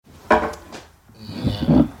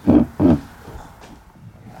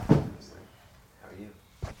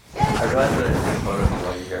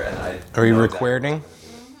Are you recording?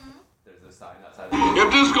 If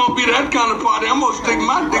this gonna be that kind of party, I'm gonna stick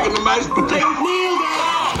my dick in the mashed potato.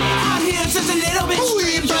 I'm here just a little bit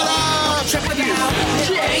stream, but trip it down.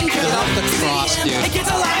 Get off the cross, dude. It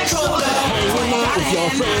gets a lot colder. With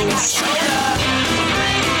your friends.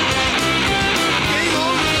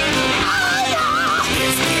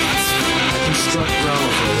 Construct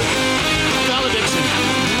ground for it. Valediction.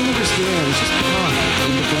 I don't understand. It's just fun.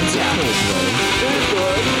 In the defense of Coldplay. It's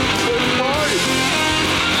good. Good party.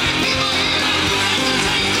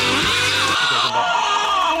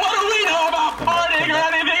 What do we know about partying or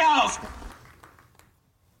anything else?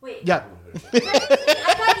 Wait. Yeah. I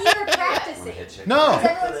thought you were practicing. No.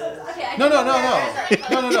 Okay, I No. can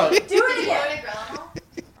No. do it again.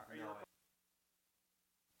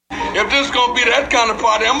 If this gonna be that kind of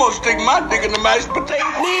party, I'm gonna stick my dick in the mashed potato.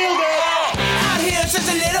 I'm here just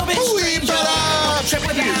a little bit stream, but trip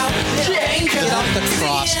it down. Get off the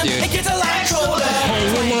cross, dude. It gets a lot colder.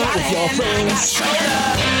 With your friends.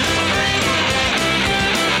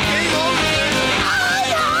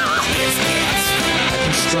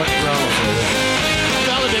 Construct ground for it.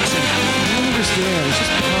 Valediction. I don't understand. It's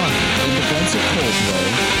just fun. In the defense of Coldplay.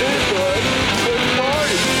 It's good. Good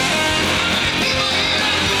party.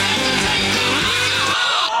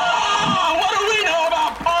 What do we know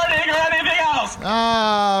about partying or anything else?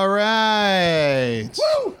 All right.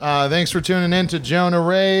 Thanks for tuning in to Jonah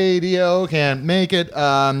Radio. Can't make it.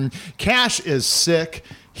 Cash is sick.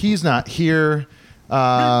 He's not here.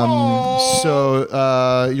 So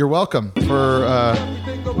you're welcome for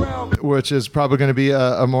which is probably going to be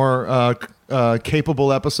a more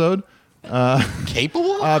capable episode.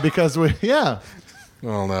 Capable? Because yeah.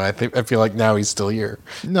 Oh no, I feel like now he's still here.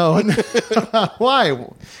 No. Why?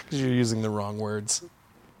 Because you're using the wrong words.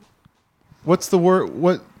 What's the word?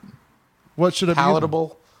 What should I be using?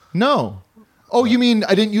 Palatable? No. Oh, you mean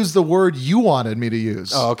I didn't use the word you wanted me to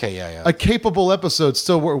use? Oh, okay, yeah. A capable episode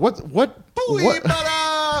still work. What?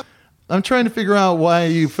 I'm trying to figure out why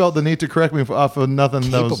you felt the need to correct me off of nothing.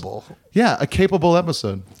 Capable? Yeah, a capable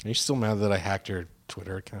episode. Are you still mad that I hacked your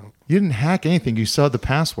Twitter account? You didn't hack anything. You saw the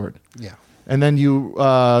password. Yeah. And then you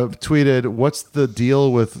tweeted, "What's the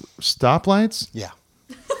deal with stoplights?" Yeah.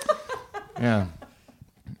 Yeah.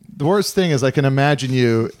 The worst thing is I can imagine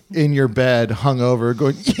you in your bed, hungover,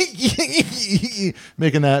 going,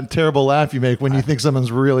 making that terrible laugh you make when you think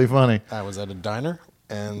someone's really funny. I was at a diner,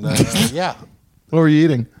 and yeah. What were you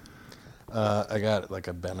eating? I got like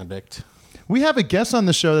a Benedict. We have a guest on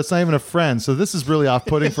the show that's not even a friend, so this is really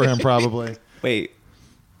off-putting for him probably. Wait.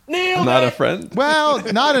 Not a friend? Well,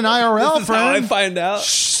 not an IRL This is how I friend. find out.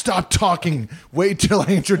 Shh, stop talking. Wait till I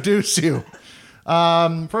introduce you.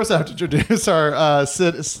 First, I have to introduce our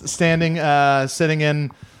sitting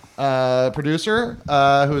in producer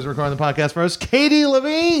who is recording the podcast for us, Katie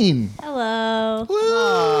Levine. Hello.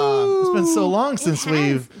 Woo! It's been so long since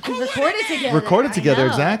we've recorded together. recorded together. I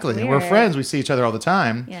know, Exactly. it's We're weird. friends. We see each other all the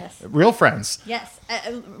time. Yes. Real friends. Yes.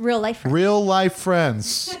 Real life. Friends. Real life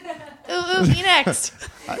friends. Ooh, me next.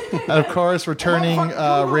 And of course, returning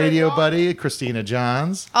radio buddy, Christina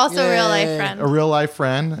Johns. Also real life friend. A real life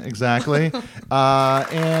friend, exactly.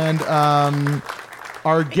 And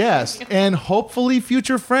our guest and hopefully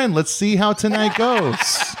future friend. Let's see how tonight goes.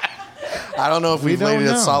 I don't know if we've don't laid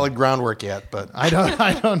know. a solid groundwork yet, but I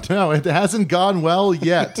don't know. It hasn't gone well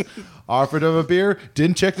yet. Offered him a beer,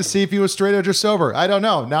 didn't check to see if he was straight edge or sober. I don't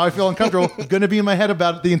know. Now I feel uncomfortable. Going to be in my head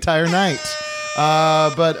about it the entire night.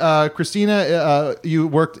 But Christina, you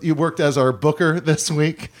worked as our booker this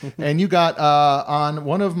week, and you got on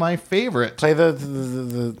one of my favorite. play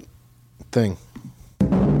the thing.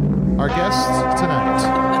 Our guest tonight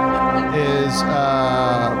is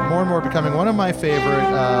more and more becoming one of my favorite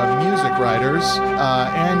music writers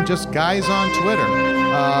and just guys on Twitter.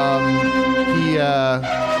 He.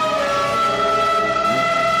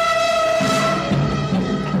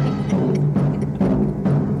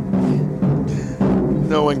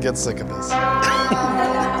 No one gets sick of this.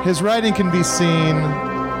 His writing can be seen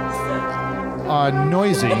on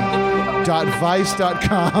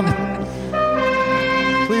noisy.vice.com.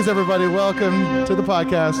 Please, everybody, welcome to the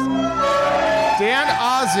podcast, Dan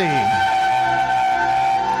Ozzie.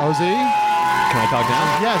 Ozzie? Can I talk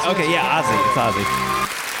now? Yes. Okay, yeah, Ozzy. It's Ozzy.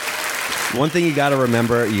 One thing you got to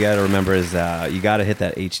remember is you got to hit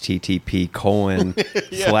that HTTP : //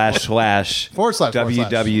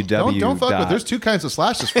 www. Don't fuck with. There's two kinds of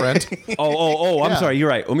slashes, friend. I'm Yeah. sorry. You're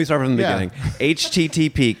right. Let me start from the Yeah. beginning.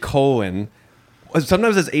 HTTP :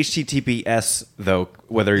 sometimes it's HTTPS though,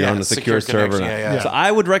 whether you're Yeah, on the secure secure server or not. connection, yeah. So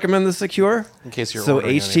I would recommend the secure. In case you're so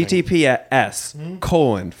ordering anything. HTTPS :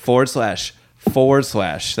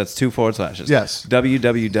 / that's 2 forward slashes. Yes.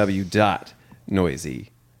 www.noisy.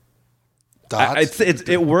 Dots?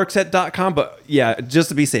 It works at .com, but yeah, just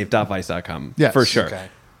to be safe, .vice.com. Yes. For sure. Okay.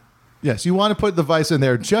 Yes, you want to put the Vice in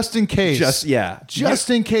there just in case. Just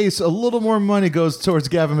in case a little more money goes towards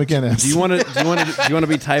Gavin McInnes. Do you want to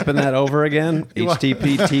be typing that over again?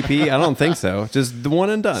 HTTP TP? I don't think so. Just the one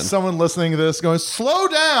and done. Someone listening to this going, slow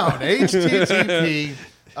down, HTTP.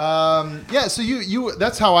 Yeah, so you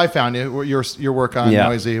that's how I found you. Your work on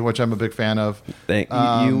Noisy, which I'm a big fan of.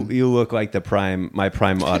 You look like my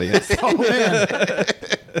prime audience. Oh man.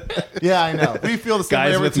 Yeah, I know. We feel the same way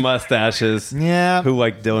Guys every with mustaches. Yeah. Who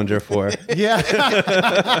like Dillinger 4. Yeah.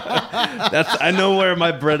 I know where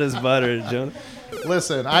my bread is buttered, Jonah.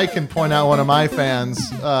 Listen, I can point out one of my fans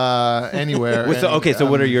anywhere. So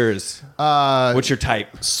what are yours? What's your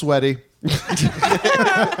type? Sweaty.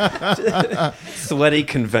 Sweaty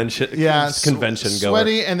convention. Yeah, convention goer.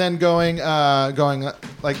 Sweaty, and then going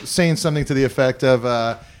like saying something to the effect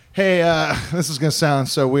of, "Hey, this is gonna sound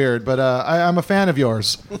so weird, but I'm a fan of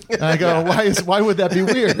yours." And I go, "Why would that be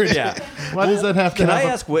weird? Yeah. Why does that have to?" Can I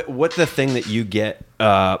ask what the thing that you get?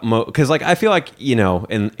 Because I feel like in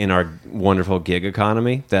our wonderful gig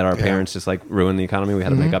economy that our parents just like ruined the economy. We had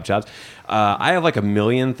to make up jobs. I have like a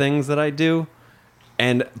million things that I do.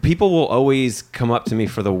 And people will always come up to me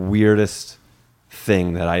for the weirdest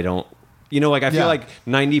thing that I don't, I feel like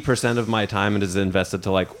 90% of my time is invested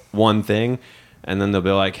to like one thing. And then they'll be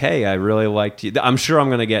like, hey, I really liked you. I'm sure I'm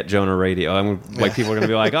going to get Jonah Radio. People are going to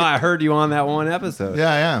be like, oh, I heard you on that one episode.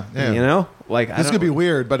 Yeah. This could be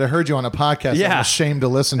weird, but I heard you on a podcast I'm ashamed to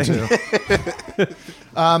listen to.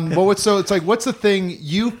 What's the thing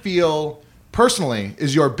you feel personally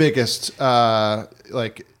is your biggest, your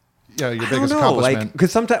biggest accomplishment?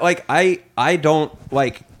 Because sometimes, I don't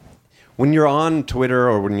like when you're on Twitter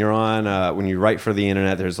or when you're on when you write for the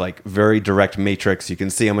internet. There's like very direct matrix. You can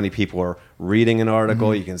see how many people are reading an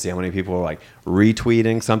article. You can see how many people are like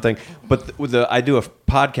retweeting something. But I do a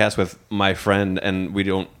podcast with my friend, and we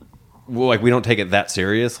don't take it that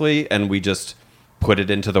seriously, and we just put it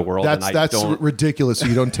into the world. That's ridiculous.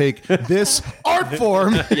 You don't take this art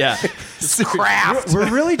form. Yeah, craft.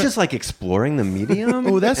 We're really just like exploring the medium.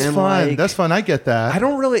 Oh, that's fun. That's fun. I get that. I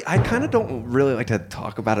kind of don't really like to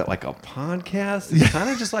talk about it like a podcast. It's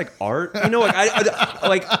kind of just like art. I know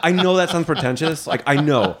that sounds pretentious. Like I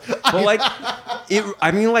know, but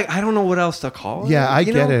I don't know what else to call it. Yeah, I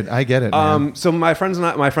get it. Man. So my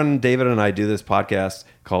friend David and I do this podcast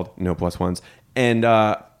called No Plus Ones, and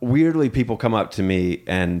weirdly people come up to me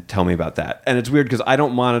and tell me about that, and it's weird because I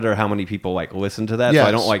don't monitor how many people like listen to that. Yes. So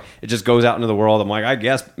I don't it just goes out into the world. I'm like, I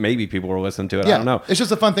guess maybe people will listen to it. Yeah, I don't know. It's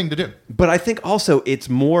just a fun thing to do. But I think also it's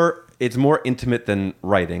more intimate than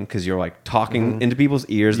writing, because you're like talking into people's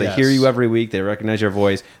ears. They hear you every week. They recognize your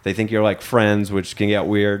voice. They think you're like friends, which can get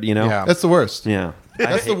weird. Yeah. That's the worst. Yeah.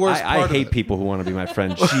 That's the worst part I of hate it. people who want to be my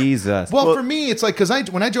friend. Jesus. Well, for me, it's like because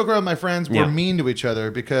when I joke around with my friends, we're mean to each other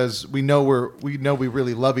because we know we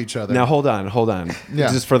really love each other. Now hold on.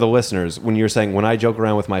 Yeah. Just for the listeners, when you're saying when I joke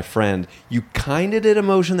around with my friend, you kind of did a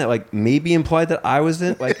motion that like maybe implied that I was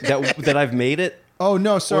in that I've made it. Oh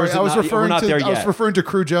no, sorry. I was referring to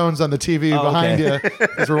Crew Jones on the TV behind you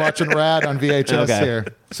as we're watching Rad on VHS here.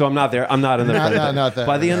 So I'm not there. I'm not in the front. Not that.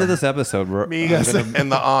 By the end of this episode, we're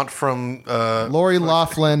and the aunt from Lori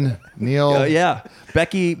Laughlin, Neil. yeah,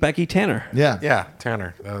 Becky Tanner. Yeah.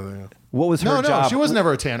 Tanner. What was her job? No, she was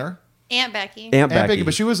never a Tanner. Aunt Becky. Aunt Becky,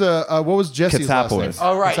 but she was what was Jesse's last name? Katsopoulos.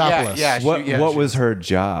 Oh right, Katsopoulos. yeah. What was her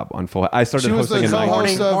job on Full? I started She was hosting the a night.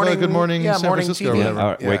 co-host of Good Morning San Morning Francisco. Or TV. whatever. All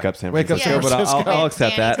right, Wake Up San Wake Up Francisco. San But Francisco. I'll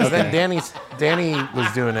accept that. Danny. Okay. Then Danny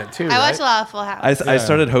was doing it too. I right? watch a lot of Full House. I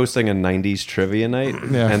started hosting a 90s trivia night,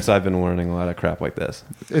 Yeah. and so I've been learning a lot of crap like this.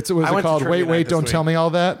 Was it went to called trivia night Wait, this Don't week. Tell Me All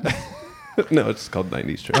That? No, it's called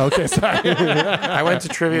 90s trivia. Okay, sorry. I went to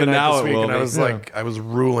trivia But night now this it week, will and I be. was I was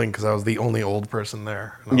ruling because I was the only old person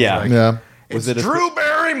there. And I was Yeah. like, Yeah. Was it's it a Drew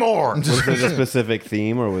Barrymore. Was it a specific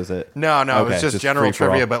theme, or was it? No, it Okay, was just general free for all.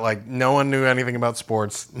 trivia, but like no one knew anything about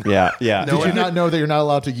sports. Yeah. Did you not know that you're not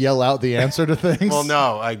allowed to yell out the answer to things? Well,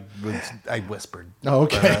 no, I whispered. Oh,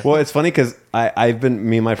 okay. Well, it's funny because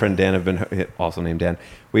me and my friend Dan have been, also named Dan,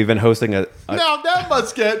 we've been hosting a Now that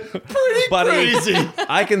must get pretty crazy.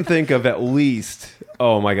 I can think of at least,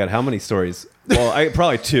 oh my God, how many stories? Well,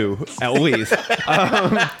 probably 2 at least.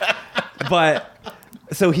 But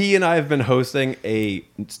so he and I have been hosting a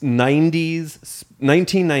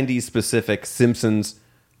 1990s specific Simpsons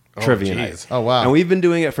trivia geez. night. Oh, wow. And we've been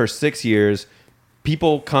doing it for 6 years.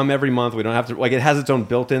 People come every month. We don't have to, it has its own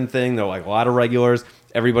built-in thing. There are like a lot of regulars.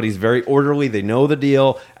 Everybody's very orderly. They know the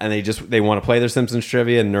deal, and they want to play their Simpsons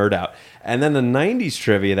trivia and nerd out. And then the 90s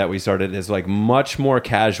trivia that we started is like much more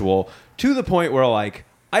casual, to the point where like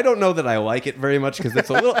I don't know that I like it very much because it's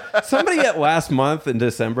a little. Somebody at last month in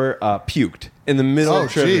December puked in the middle Oh,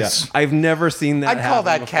 of trivia. jeez. I've never seen that. I'd call happen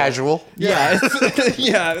that before. casual. Yeah,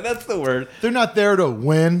 yeah, that's the word. They're not there to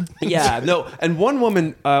win. Yeah, no. And one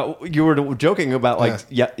woman, you were joking about like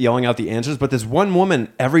yelling out the answers, but this one woman,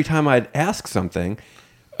 every time I'd ask something,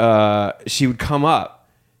 she would come up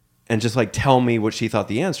and just like tell me what she thought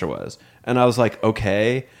the answer was, and I was like,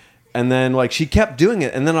 okay. And then like she kept doing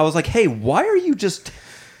it, and then I was like, hey, why are you just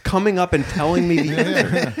coming up and telling me the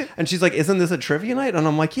answer? And she's like, isn't this a trivia night? And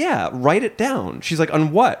I'm like, yeah, write it down. She's like,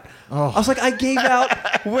 on what? I was like, I gave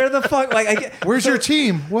out where the fuck, like, Where's your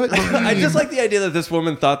team? What? I just like the idea that this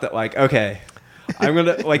woman thought that like, okay, I'm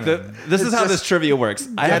gonna like this is how this trivia works.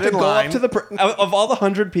 I have to in go line. up to the of all the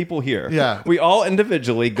 100 people here. Yeah. we all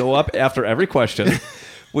individually go up after every question.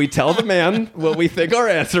 We tell the man what we think our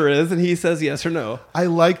answer is, and he says yes or no. I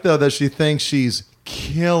like though that she thinks she's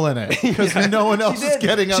killing it because no one else is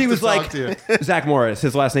getting up She to was talk like, to you. Zach Morris.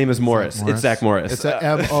 His last name is Morris. It's Zach Morris. It's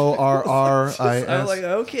a Morris. I was like,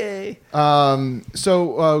 okay.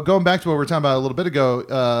 So going back to what we were talking about a little bit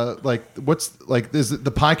ago, like what's like is it,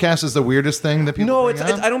 the podcast is the weirdest thing that people No, bring it's.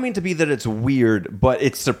 up? I don't mean to be that it's weird, but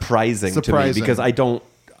it's surprising to me Surprising. because I don't.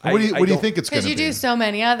 What do you I don't- think it's going Because to you be? do so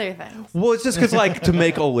many other things. Well, it's just because, like, to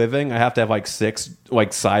make a living, I have to have like 6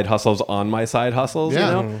 like side hustles on my side hustles, Yeah.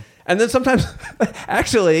 you know. And then sometimes,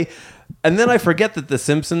 actually, and then I forget that the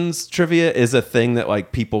Simpsons trivia is a thing that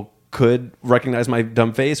like people could recognize my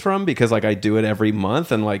dumb face from because like I do it every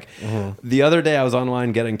month. And like the other day, I was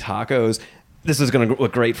online getting tacos. This is going to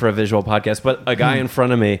look great for a visual podcast, but a guy in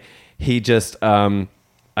front of me, he just.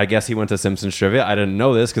 I guess he went to Simpsons trivia. I didn't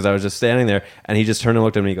know this because I was just standing there, and he just turned and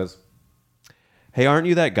looked at me. He goes, "Hey, aren't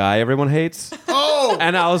you that guy everyone hates?" Oh,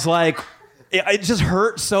 And I was like, it just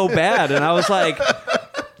hurt so bad. And I was like,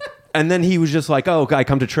 and then he was just like, "Oh, I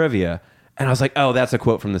come to trivia." And I was like, "Oh, that's a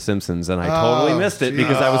quote from The Simpsons." And I totally missed it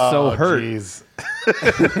because I was so hurt. Jeez. yeah,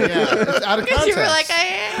 it's out of Because context. you were like,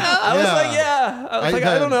 I was Yeah. like, yeah. I was like,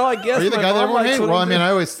 I don't know. I guess. Are you the my guy that mom everyone likes hates? what Well, I I mean, do. I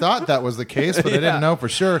always thought that was the case, but I Yeah. didn't know for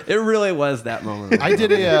sure. It really was that moment. I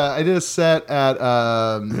did a set at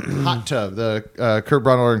Hot Tub, the Kurt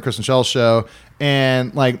Brunner and Kristen Schell show,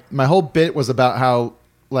 and like my whole bit was about how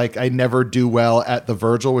like I never do well at the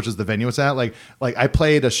Virgil, which is the venue it's at. Like I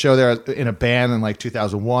played a show there in a band in like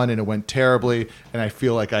 2001, and it went terribly. And I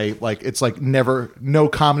feel like it's like no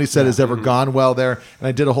comedy set has ever gone well there. And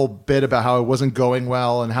I did a whole bit about how it wasn't going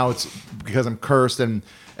well and how it's because I'm cursed, and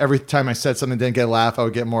every time I said something didn't get a laugh, I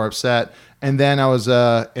would get more upset. And then I was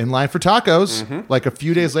in line for tacos like a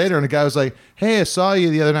few days later, and a guy was like, "Hey, I saw you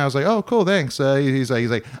the other night." I was like, "Oh, cool, thanks." He's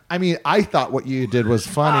like, "I mean, I thought what you did was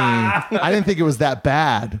funny. I didn't think it was that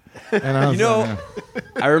bad." And I was You know, like,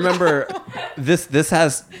 I remember this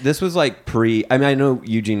was like pre. I mean, I know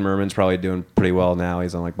Eugene Merman's probably doing pretty well now.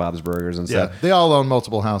 He's on like Bob's Burgers and yeah, stuff. they all own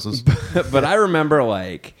multiple houses. But I remember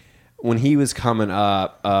like when he was coming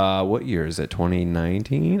up. What year is it?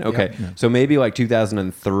 2019. Okay, so maybe like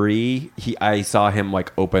 2003. I saw him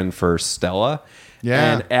like open for Stella.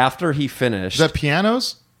 Yeah. and after he finished, Is that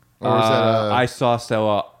pianos? Or is that I saw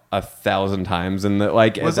Stella 1,000 times, and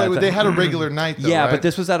like was at that, that they time- had a regular night though, yeah, right? but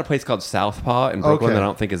this was at a place called Southpaw in Brooklyn Okay. that I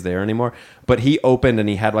don't think is there anymore. But he opened and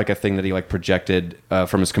he had like a thing that he like projected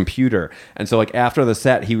from his computer. And so like after the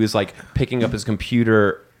set, he was like picking up his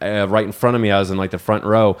computer right in front of me. I was in like the front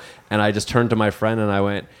row, and I just turned to my friend and I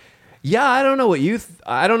went, "Yeah, I don't know what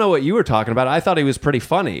you were talking about. I thought he was pretty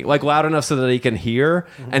funny, like loud enough so that he can hear."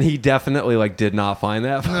 And he definitely like did not find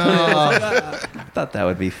that funny. I thought that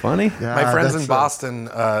would be funny. My friends in that's, Boston,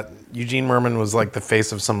 Eugene Merman was like the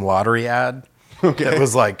face of some lottery ad that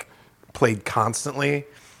was like played constantly,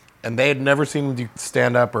 and they had never seen him do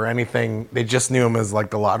stand up or anything. They just knew him as like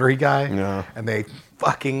the lottery guy, Yeah. and they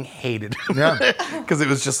fucking hated him Yeah. because it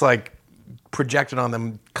was just like projected on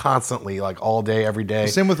them constantly, like all day, every day.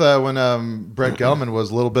 Same with when Brett Gelman was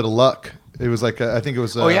a little bit of luck. It was like I think it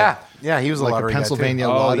was. Oh yeah, he was a like lottery a Pennsylvania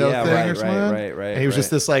guy, too. Oh, lotto yeah, thing right, or something. right, And he was just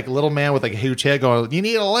this like little man with like a huge head going, "You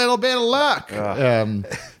need a little bit of luck." And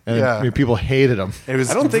Yeah. I mean, people hated him. It was.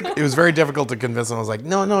 I don't think it was very difficult to convince him. I was like,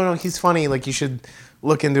 no, he's funny. Like you should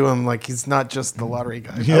look into him. Like he's not just the lottery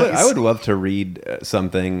guy. I would love to read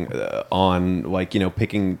something on like, you know,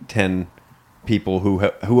 picking 10 people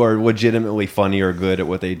who are legitimately funny or good at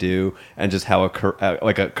what they do, and just how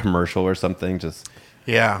like a commercial or something just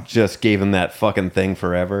gave him that fucking thing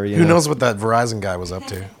forever. You Who know? knows what that Verizon guy was up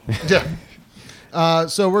to? Yeah.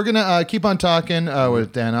 So we're gonna keep on talking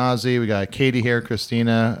with Dan Ozzie. We got Katie here,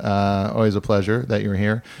 Christina. Always a pleasure that you're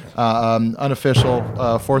here.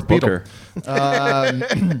 Unofficial fourth Booker.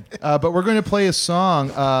 Beatle. But we're going to play a song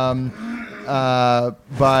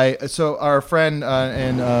by our friend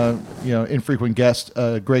and infrequent guest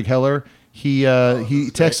Greg Heller. He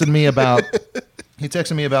texted me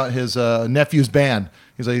about his nephew's band.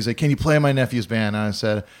 He's like, can you play my nephew's band? And I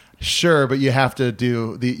said, sure, but you have to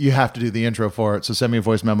do the intro for it. So send me a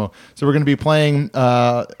voice memo. So we're going to be playing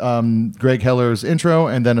Greg Heller's intro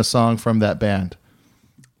and then a song from that band.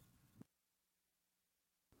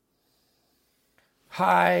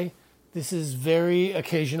 Hi, this is very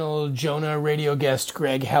occasional Jonah radio guest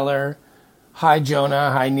Greg Heller. Hi,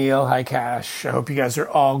 Jonah. Hi, Neil. Hi, Cash. I hope you guys are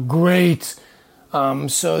all great.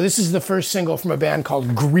 So this is the first single from a band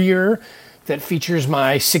called Greer that features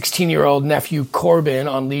my 16-year-old nephew Corbin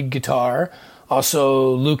on lead guitar,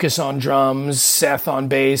 also Lucas on drums, Seth on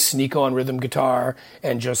bass, Nico on rhythm guitar,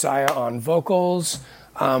 and Josiah on vocals.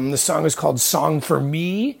 The song is called Song for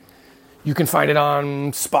Me. You can find it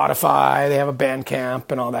on Spotify. They have a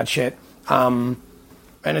Bandcamp and all that shit. And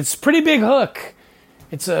it's a pretty big hook.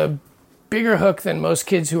 It's a bigger hook than most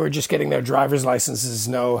kids who are just getting their driver's licenses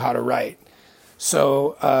know how to write.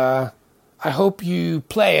 So I hope you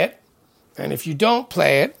play it. And if you don't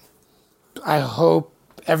play it, I hope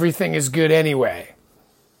everything is good anyway.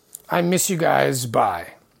 I miss you guys.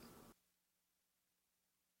 Bye.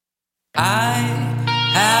 I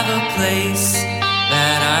have a place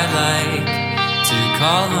that I like to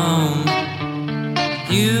call home.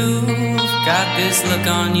 You've got this look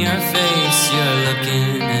on your face. You're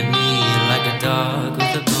looking at me like a dog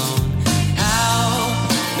with a bone. How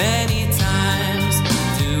many times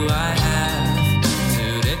do I have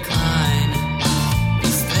to decline?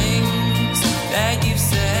 These things that you've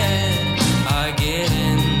said are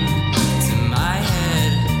getting to my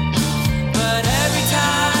head. But every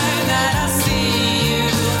time that I see you,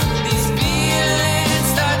 these feelings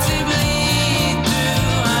start to bleed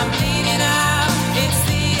through. I'm bleeding out, it's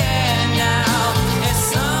the end now. And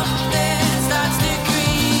something starts to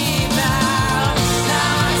creep out.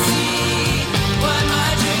 Now I see what my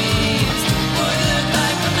dreams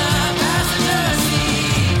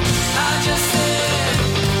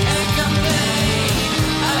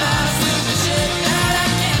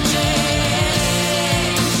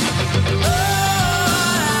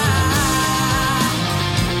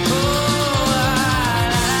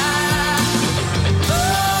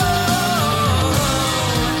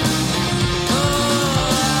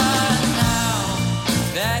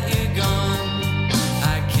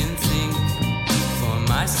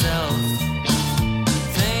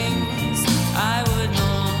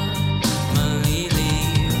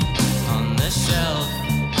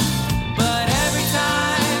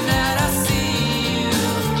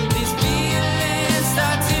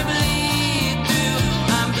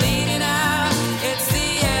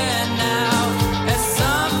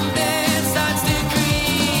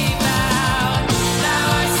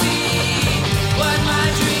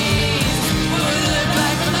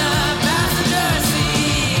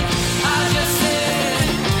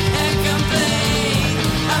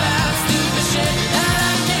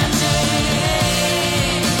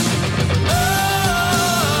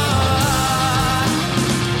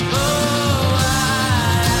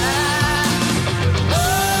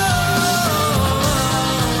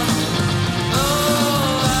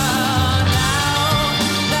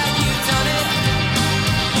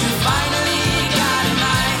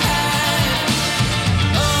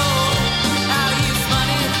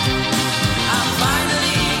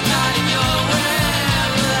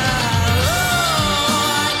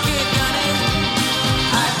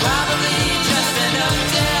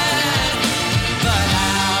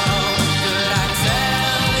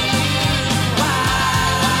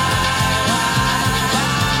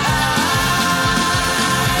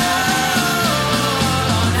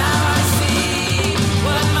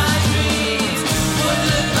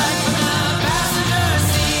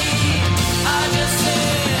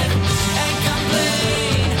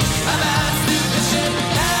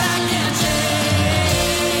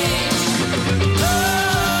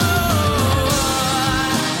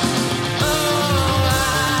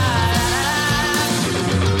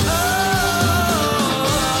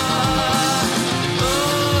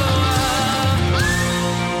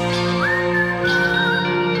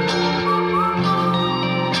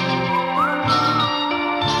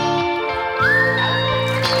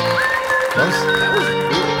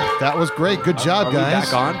That was great. Good job, Are we guys.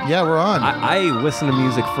 back on? Yeah, we're on. I listen to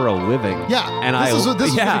music for a living. yeah, and this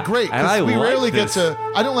is yeah, really great and I because we like rarely this. get to.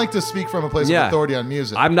 I don't like to speak from a place Yeah. of authority on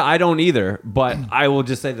music. I don't either, but I will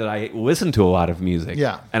just say that I listen to a lot of music.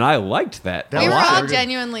 Yeah. and I liked that. That We a were lot. all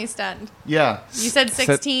genuinely stunned. yeah, You said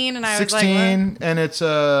 16, and I was like, 16, and it's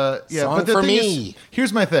yeah. Song but the for thing me. is,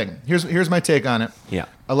 here's my thing. Here's my take on it. Yeah.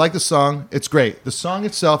 I like the song. It's great. The song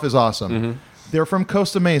itself is awesome. They're from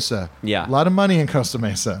Costa Mesa. Yeah. a lot of money in Costa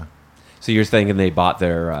Mesa. So you're thinking they bought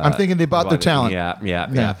their? I'm thinking they bought their talent. Yeah. Yeah,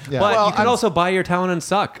 yeah. But Well, you could also buy your talent and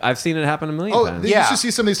suck. I've seen it happen a million Oh, times. you Yeah. should see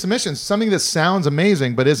some of these submissions. Something that sounds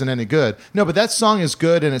amazing but isn't any good. No, but that song is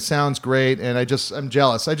good and it sounds great, and I'm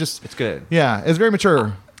jealous. It's good. Yeah, it's very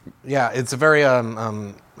mature. Yeah, it's a very a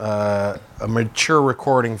mature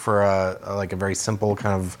recording for like a very simple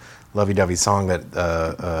kind of lovey-dovey song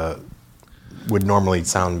that would normally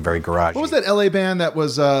sound very garage. What was that LA band that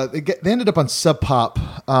was? They ended up on Sub Pop,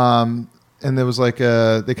 and there was like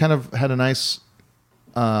they kind of had a nice.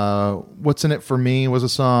 What's in it for me was a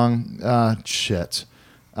song. Shit,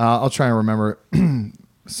 I'll try and remember it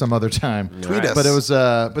some other time. Tweet us. But it was.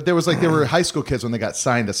 But there was like they were high school kids when they got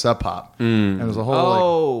signed to Sub Pop, and it was a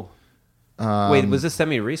whole. Like, Wait, was this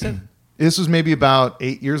semi-recent? this was maybe about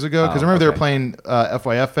 8 years ago because I remember they were okay. playing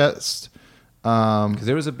FYF Fest. Because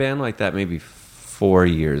there was a band like that maybe 4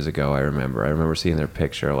 years ago. I remember seeing their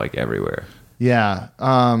picture like everywhere. Yeah.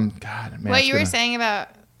 God, man. what it's you were gonna- saying about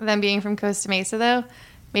them being from Costa Mesa, though,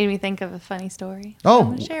 made me think of a funny story. Oh. I'm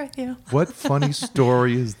going to share with you. What funny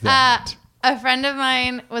story is that? A friend of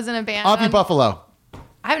mine was in a band. Avi on- Buffalo.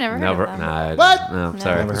 I've never heard Never. of them. Nah, What? No,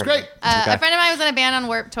 sorry. It's great. A friend of mine was in a band on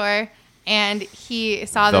Warped Tour, and he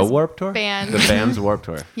saw The this Warped Tour? band. The band's Warped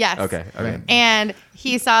Tour. Yes. Okay. And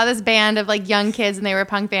he saw this band of like young kids, and they were a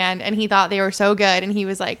punk band, and he thought they were so good, and he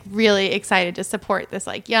was like really excited to support this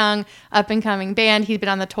like young up and coming band. He'd been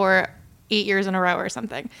on the tour 8 years in a row or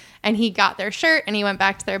something, and he got their shirt and he went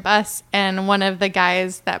back to their bus, and one of the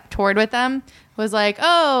guys that toured with them was like,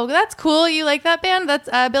 "Oh, that's cool. You like that band? That's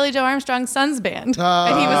Billy Joe Armstrong's son's band."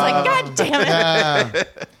 And he was like, "God damn it!" Yeah.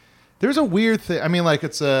 There's a weird thing. I mean, like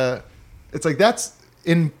it's like that's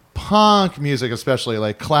in punk music, especially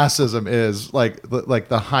like classism is like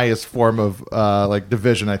the highest form of like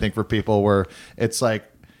division. I think for people where it's like.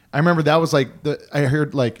 I remember that was like I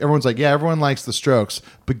heard like everyone's like, yeah, everyone likes the Strokes,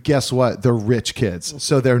 but guess what? They're rich kids,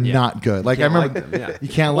 so they're not good. Like I Can't remember, like them, yeah. you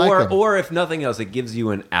can't like them. Or if nothing else, it gives you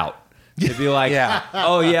an out. To be like, Yeah.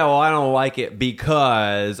 oh yeah, well I don't like it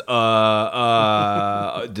because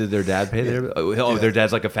did their dad pay their? Oh, their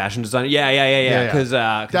dad's like a fashion designer. Yeah. Because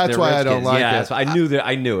That's why I don't like it. So I knew that.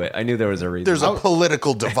 I knew it. I knew there was a reason. There's a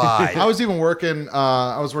political divide. I was even working.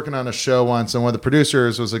 I was working on a show once, and one of the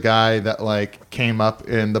producers was a guy that like came up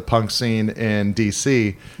in the punk scene in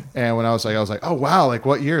DC. And when I was like, oh wow, like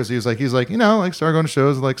what years? He's like, you know, like started going to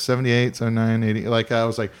shows in like 78, 79, 80. Like I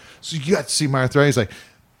was like, so you got to see Minor Threat? He's like,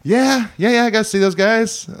 yeah, I got to see those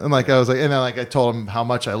guys. And like I was like, and then like I told him how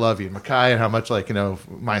much I love you, Mackay, and how much like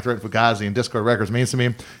Minor Threat, Fugazi, and Discord Records means to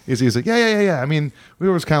me. He's like, yeah. I mean, we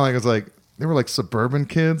were kind of like, it was like. They were like suburban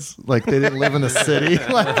kids, like they didn't live in the city.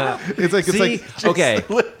 Like, it's like okay.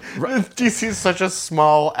 DC is such a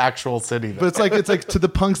small actual city. But it's like to the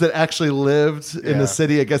punks that actually lived in the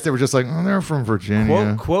city. I guess they were just like, oh, they're from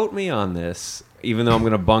Virginia. Quote me on this, even though I'm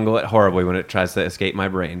going to bungle it horribly when it tries to escape my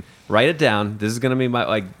brain. Write it down. This is going to be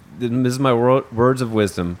this is my words of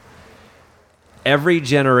wisdom. Every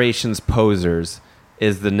generation's posers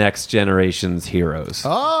is the next generation's heroes.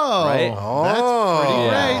 Oh, Right?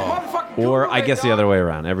 that's pretty great. Or I guess the other way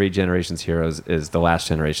around. Every generation's heroes is the last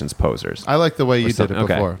generation's posers. I like the way you did it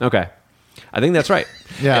before. Okay. I think that's right.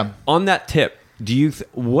 Yeah. And on that tip, do you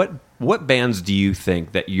what bands do you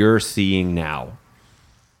think that you're seeing now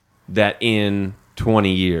that in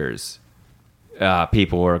 20 years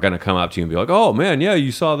people are going to come up to you and be like, "Oh man, yeah,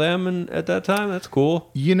 you saw them and at that time. That's cool."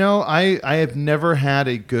 You know, I have never had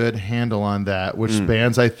a good handle on that. Which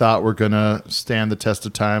bands I thought were gonna stand the test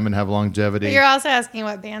of time and have longevity. But you're also asking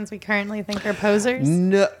what bands we currently think are posers.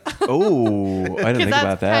 No. Oh, I didn't think that's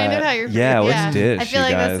about that. kind of how you're. Yeah, let's dish. I feel you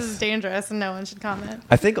like guys. this is dangerous, and no one should comment.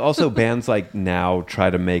 I think also bands like now try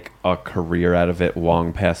to make a career out of it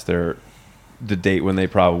long past the date when they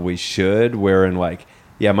probably should. Wherein like,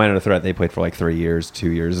 yeah, Minor Threat, they played for like 3 years,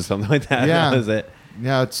 2 years, or something like that. Yeah. That was it.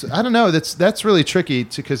 Yeah, it's I don't know. That's really tricky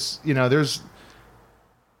because there's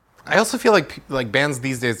I also feel like bands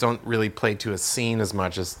these days don't really play to a scene as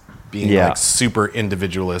much as being Yeah. like super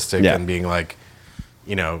individualistic Yeah. and being like,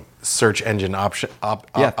 search engine Every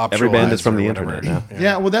band is optionalized from or the whatever. internet now.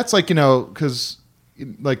 Yeah, well, that's like because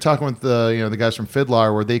like talking with the the guys from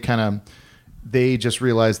Fiddler, where they kind of they just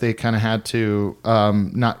realized they kind of had to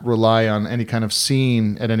not rely on any kind of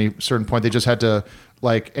scene at any certain point. They just had to,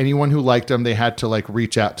 like, anyone who liked them, they had to like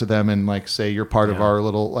reach out to them and like say, you're part of our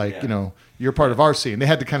little, like, you know, you're part of our scene. They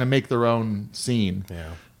had to kind of make their own scene.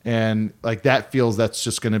 Yeah. And like that feels that's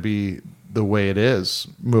just going to be the way it is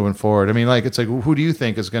moving forward. I mean, like, it's like, who do you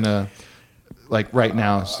think is going to, like, right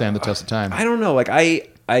now stand the test of time? I don't know. Like, I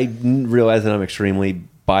realize that I'm extremely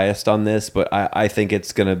biased on this, but I think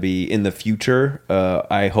it's going to be in the future,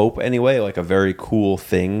 I hope anyway, like a very cool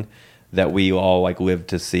thing that we all like live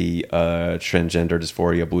to see Transgender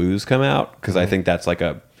Dysphoria Blues come out, because I think that's like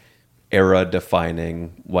a era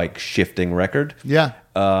defining, like, shifting record. Yeah.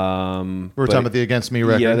 We were talking about the Against Me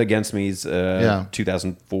record. Yeah, the Against Me's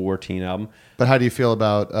 2014 album. But how do you feel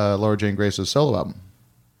about Laura Jane Grace's solo album?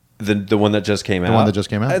 The one that just came out. The one that just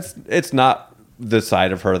came out? It's not the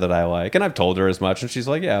side of her that I like, and I've told her as much, and she's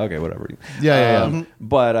like, yeah, okay, whatever. Yeah.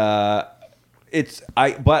 But I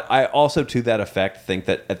also, to that effect, think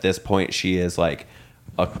that at this point she is like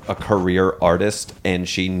a career artist, and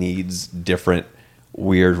she needs different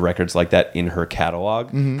weird records like that in her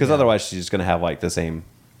catalog, because otherwise she's just going to have like the same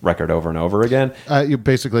record over and over again. You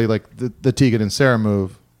basically like the Tegan and Sarah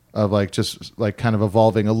move of like just like kind of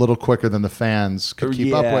evolving a little quicker than the fans could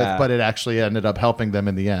keep up with, but it actually ended up helping them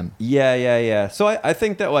in the end. Yeah. So I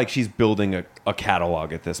think that like she's building a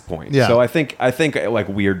catalog at this point. Yeah. So I think like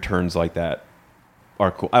weird turns like that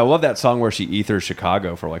are cool. I love that song where she ethers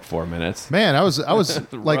Chicago for like 4 minutes. Man, I was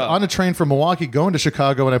like on a train from Milwaukee going to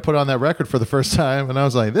Chicago when I put on that record for the first time, and I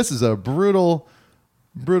was like, this is a brutal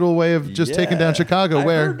way of just taking down Chicago.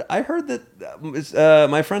 I heard that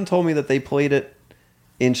my friend told me that they played it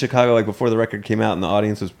in Chicago like before the record came out, and the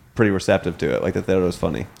audience was pretty receptive to it. Like that, it was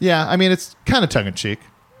funny. Yeah, I mean, it's kind of tongue in cheek.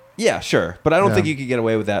 Yeah, sure, but I don't think you could get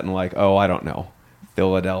away with that in like, oh, I don't know,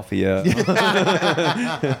 Philadelphia.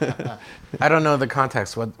 I don't know the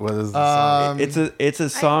context. What is the song? It's a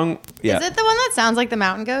song. Yeah. Is it the one that sounds like the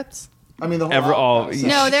Mountain Goats? I mean, the whole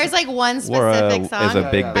No, there's like one specific song. Is a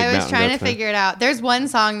big I was Mountain trying to Goats fan. figure it out. There's one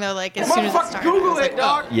song though, like as soon as it started. Google it,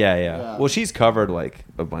 dog. Yeah. Well, she's covered like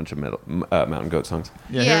a bunch of Mountain Goat songs.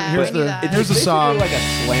 Yeah, here's I knew that. here's the song. Like a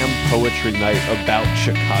slam poetry night about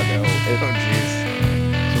Chicago. Oh, jeez.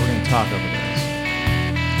 So we're going to talk over this.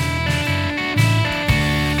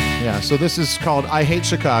 Yeah, so this is called I Hate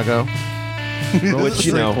Chicago. Which,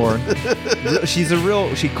 you know,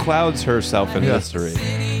 she clouds herself in history.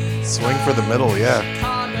 Swing for the middle, yeah.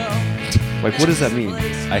 Like, what does that mean?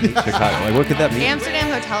 I hate Chicago. Like, what could that mean? Amsterdam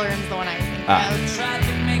Hotel Room is the one I was thinking of.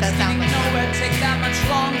 That sounds like that. Take that much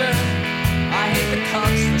longer. I hate the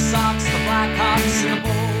cuts, the socks, the Blackhawks, and the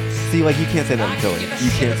Bulls. See, like, you can't say that in Philly.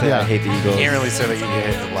 You can't say I hate the Eagles. Can't really say that you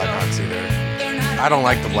hate the Blackhawks either. I don't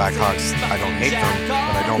like the Blackhawks. I don't hate them, but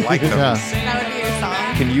I don't like them. Yeah. That would be your song.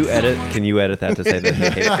 Can you edit that to say that he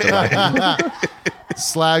hates the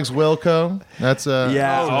Slags Wilco. That's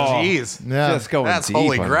Yeah. Oh, jeez. yeah. Just going That's deep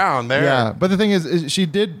holy on it. ground there. Yeah, but the thing is she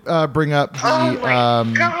did bring up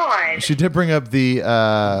the she did bring up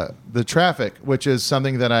the traffic, which is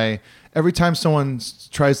something that every time someone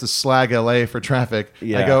tries to slag LA for traffic, I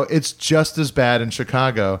Yeah. go, it's just as bad in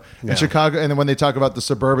Chicago. Yeah. And Chicago, and then when they talk about the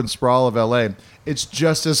suburban sprawl of LA, it's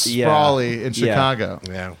just as sprawly in Chicago.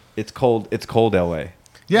 Yeah. It's cold. It's cold, LA.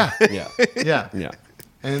 Yeah, Yeah. yeah, Yeah.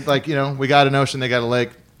 And it's like, we got an ocean, they got a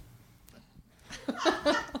lake.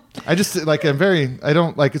 I just like I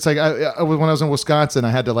don't like it's like I when I was in Wisconsin,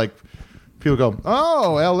 I had to like people go,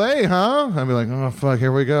 "Oh, L.A., huh?" I'd be like, "Oh, fuck,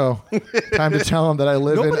 here we go." Time to tell them that I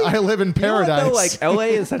live in paradise. You know what, though?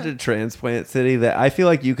 Like, LA is such a transplant city that I feel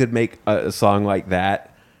like you could make a song like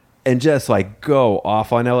that and just like go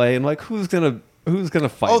off on LA, and like who's gonna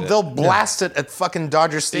fight Oh, it? they'll blast it at fucking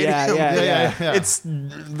Dodger Stadium. Yeah. It's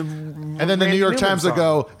And then the New York Times will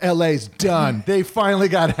go, "LA's done. They finally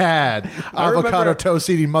got had. Avocado toast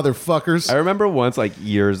eating motherfuckers." I remember once, like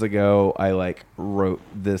years ago, I like wrote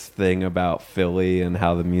this thing about Philly and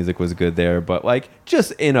how the music was good there, but like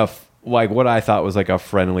just in a like what I thought was like a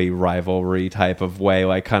friendly rivalry type of way,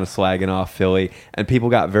 like kind of slagging off Philly, and people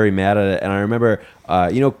got very mad at it. And I remember,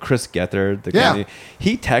 Chris Gethard, the guy,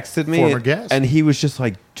 he texted me, Former guest. and he was just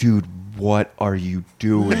like, "Dude, what are you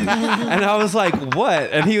doing?" And I was like,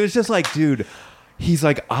 "What?" And he was just like, "Dude," he's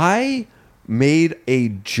like, "I made a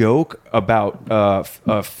joke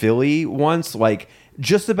about Philly once, like."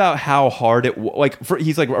 Just about how hard it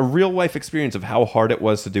he's like a real life experience of how hard it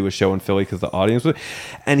was to do a show in Philly because the audience was,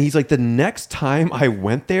 and he's like, the next time I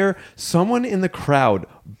went there, someone in the crowd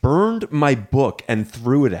burned my book and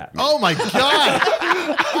threw it at me. Oh my god!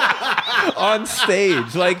 on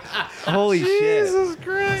stage. Like, holy shit. Jesus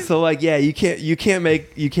Christ. So like, yeah, you can't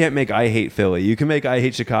make I Hate Philly. You can make I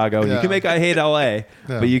Hate Chicago. Yeah. You can make I Hate LA, Yeah.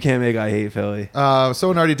 but you can't make I Hate Philly.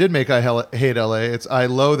 Someone already did make Hate LA. It's I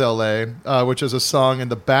Loathe LA, which is a song in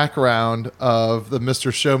the background of the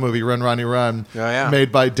Mr. Show movie Run Ronnie Run,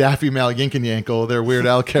 made by Daffy Mal Yinkin Yankle, their Weird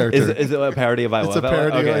Al character. Is it a parody of I It's Love a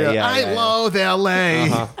parody. LA? Okay, of, I Loathe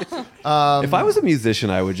LA. If I was a musician,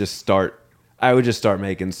 I would just start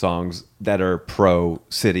making songs that are pro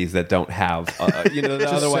cities that don't have,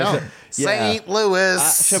 otherwise. sound. St.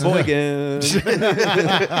 Louis, Sheboygan.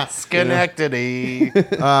 Schenectady.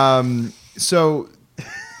 So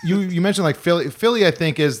you mentioned like Philly. Philly, I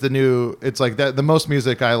think, is the new. It's like that. The most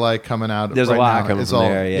music I like coming out. There's right a lot now coming is from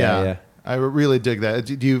there. Yeah. I really dig that.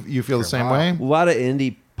 Do you feel the same way? A lot of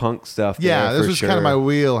indie punk stuff. Yeah, there, this for was sure. kind of my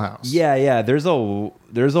wheelhouse. Yeah. There's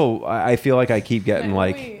a. I feel like I keep getting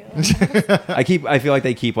like. I feel like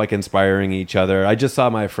they keep like inspiring each other. I just saw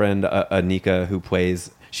my friend Anika, who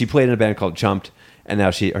she played in a band called Chumped, and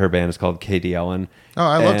now her band is called Katie Ellen. Oh,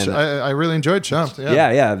 I really enjoyed Chumped.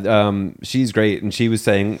 Yeah. She's great, and she was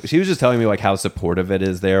just telling me like how supportive it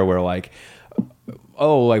is there, where like.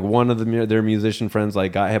 Oh, like one of their musician friends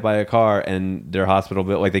like got hit by a car and their hospital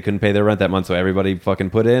bill, like they couldn't pay their rent that month, so everybody fucking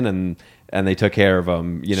put in and they took care of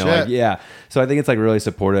them. You know, Shit. like, yeah. So I think it's like really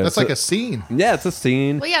supportive. That's like a scene. Yeah, it's a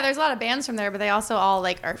scene. Well, yeah, there's a lot of bands from there, but they also all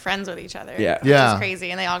like are friends with each other. Yeah. Which Yeah. is crazy,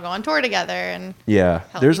 and they all go on tour together and Yeah,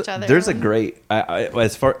 help there's each other. there's a great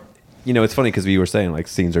as far. You know, it's funny because we were saying like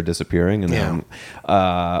scenes are disappearing, and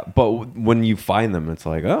but when you find them, it's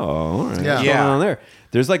like, oh, all right, Yeah. what's going on there?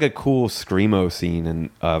 There's like a cool screamo scene in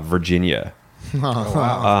Virginia.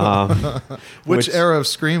 Which era of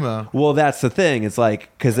screamo? Well, that's the thing. It's like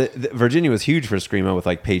because Virginia was huge for screamo with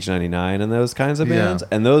like Page 99 and those kinds of bands,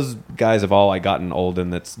 and those guys have all like gotten old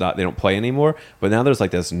and they don't play anymore. But now there's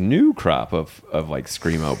like this new crop of like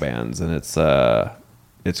screamo bands, and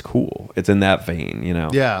it's cool. It's in that vein, you know.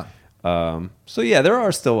 Yeah. So yeah, there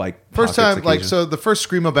are still like First pockets time, like, occasionally. so the first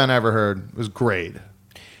screamo band I ever heard was Grade.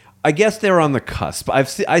 I guess they were on the cusp. I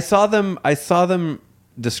saw them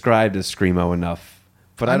described as screamo enough,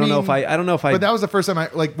 but I don't know if I. But that was the first time I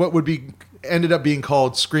like what would be ended up being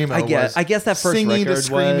called screamo. I guess that first singing record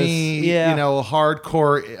to screamy, was, yeah.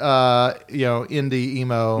 hardcore, indie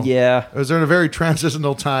emo. Yeah. It was in a very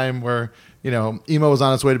transitional time where emo was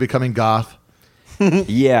on its way to becoming goth.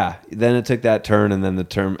 Yeah, then it took that turn, and then the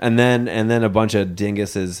term, and then a bunch of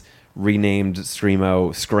dinguses renamed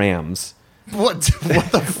screamo Scrams. What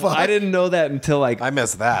the fuck? I didn't know that until like I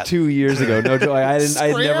missed that 2 years ago. No joy. I'd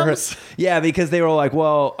never heard. Scrams? Yeah, because they were like,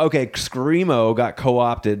 well, okay, screamo got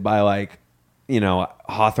co-opted by like,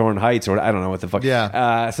 Hawthorne Heights or I don't know what the fuck.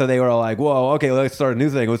 Yeah. So they were like, whoa, okay, let's start a new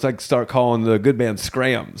thing. Let's like start calling the good band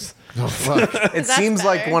Scrams. Oh, fuck. It That's seems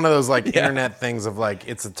like better. one of those like internet things of like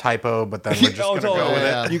it's a typo, but then we're just gonna go with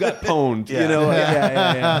yeah. it. You got pwned. Yeah.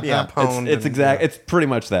 Yeah. Yeah, pwned It's and- exact. It's pretty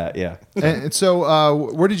much that. Yeah. And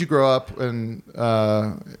so, where did you grow up, and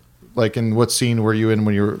like, in what scene were you in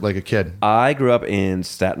when you were like a kid? I grew up in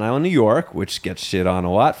Staten Island, New York, which gets shit on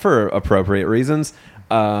a lot for appropriate reasons.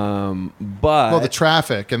 But Well, the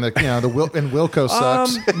traffic and and Wilco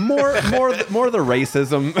sucks. more the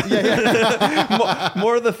racism.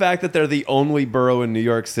 more the fact that they're the only borough in New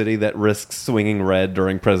York City that risks swinging red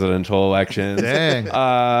during presidential elections. Dang.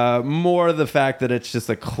 More the fact that it's just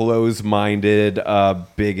a closed-minded,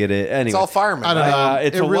 bigoted. Anyway, It's all firemen. I don't know.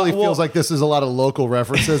 it's It a really lot- feels like this is a lot of local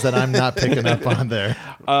references that I'm not picking up on there.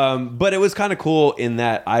 But it was kind of cool in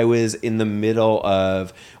that I was in the middle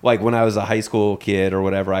of, like, when I was a high school kid or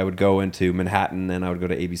whatever, I would go into Manhattan and I would go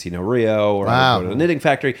to ABC No Rio or I Wow. would go to the Knitting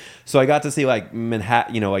Factory. So I got to see like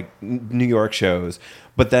Manhattan, like New York shows.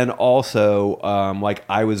 But then also, like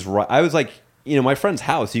I was like, my friend's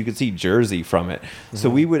house, you could see Jersey from it. So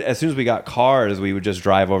we would, as soon as we got cars, we would just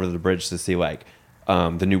drive over to the bridge to see like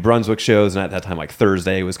the New Brunswick shows. And at that time, like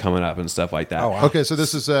Thursday was coming up and stuff like that. Oh, wow. Okay, so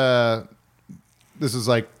this is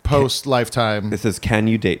like post Lifetime. This is Can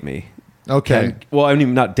You Date Me? Okay. Well, I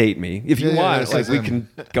mean, not date me. If you Yeah, want, this like is we him. can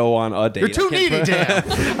go on a date. You're too needy, Dan.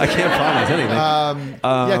 I can't promise anything.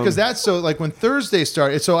 Yeah, because that's so like when Thursday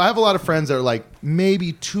started. So I have a lot of friends that are like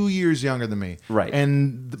maybe 2 years younger than me, Right.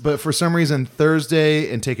 But for some reason,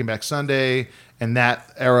 Thursday and Taking Back Sunday and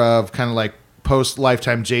that era of kind of like post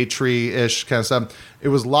Lifetime J Tree ish kind of stuff, it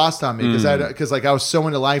was lost on me because like I was so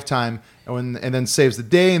into Lifetime, and then Saves the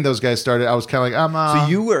Day and those guys started. I was kind of like, I'm So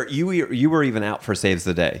you were even out for Saves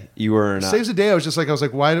the Day. You were not. Saves the Day. I was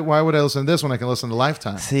like, why would I listen to this when I can listen to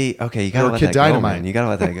Lifetime? See, okay, you gotta Or let Kid that Dynamite. go, man. You gotta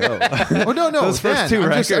let that go. Oh no, Those first then. two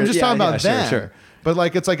I'm just records. talking about Sure, then. sure. But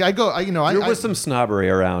like it's like I There was some snobbery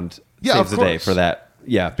around Yeah, Saves of the Day course. for that.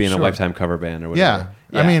 being a Sure. Lifetime cover band or Yeah.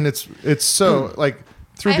 whatever. I mean, it's so like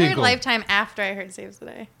through I being heard cool. Lifetime after I heard Saves the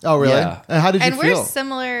Day. Oh, really? Yeah. And how did you And feel? we're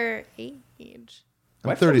similar age.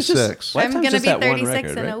 I'm 36. Lifetime's I'm going to just be that one 36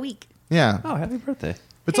 record, in right? a week. Yeah. Oh, happy birthday!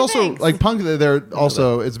 It's Hey, also thanks. like punk. They're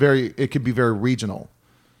also it could be very regional.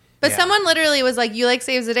 But someone literally was like, you like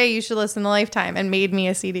Saves the Day, you should listen to Lifetime, and made me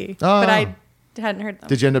a CD. Oh. But I hadn't heard them.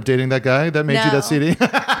 Did you end up dating that guy that made you No. that CD?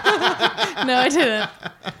 No, I didn't.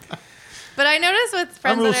 But I noticed with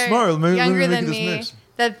friends real that are smart. Let me younger make than this me mix.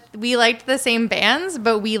 that we liked the same bands,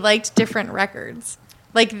 but we liked different records.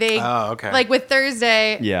 Like they, Oh, okay. like with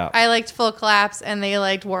Thursday, Yeah. I liked Full Collapse, and they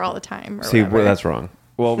liked War All the Time. Or See, whatever. well, that's wrong.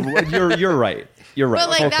 Well, you're right. You're right. But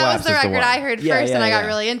like Full that Collapse was the is record one. I heard Yeah, first, and yeah, I got yeah.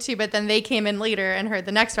 really into. But then they came in later and heard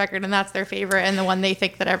the next record, and that's their favorite and the one they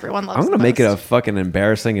think that everyone loves. I'm gonna the make it a most. fucking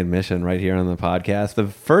embarrassing admission right here on the podcast. The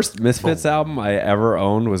first Misfits album I ever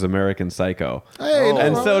owned was American Psycho, Hey, no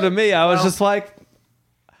and so problem. to me, I was just like,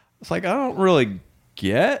 I don't really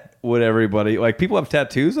get what everybody like. People have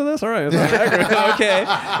tattoos of this. All right, okay.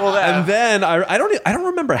 Well, and then I don't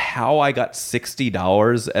remember how I got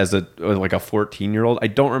 $60 as a 14-year-old. I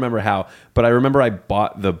don't remember how, but I remember I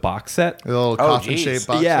bought the box set. The little coffin shaped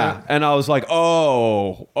box. Yeah, set. and I was like,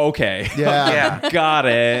 oh, okay. Yeah. Got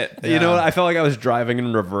it. You Yeah. know, I felt like I was driving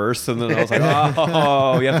in reverse, and then I was like,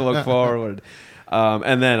 oh, you have to look forward.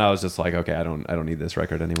 And then I was just like, okay, I don't need this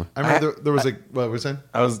record anymore. I remember there was what were you saying?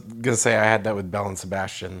 I was gonna say I had that with Bell and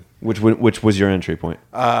Sebastian. Which was your entry point?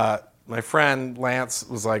 My friend Lance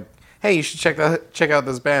was like, "Hey, you should check out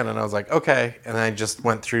this band," and I was like, "Okay." And I just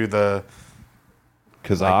went through the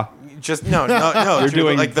Kazaa. just no. You're through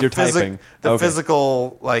doing- the you're typing. the Okay.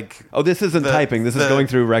 physical like. Oh, this isn't typing. This is going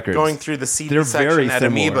through records. Going through the CD They're section very at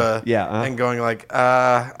similar. Amoeba, Yeah, and going like,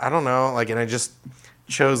 I don't know, like, and I just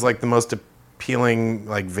chose like the most appealing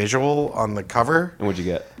like visual on the cover. And what'd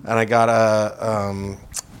you get? And I got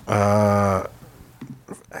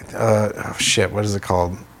oh shit, what is it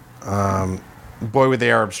called? Boy with the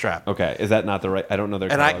Arab Strap. Okay, is that not the right? I don't know their.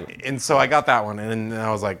 catalog. And so I got that one, and then I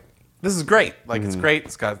was like, this is great. Like, it's great.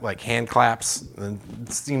 It's got like hand claps, and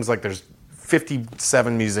it seems like there's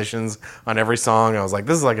 57 musicians on every song. I was like,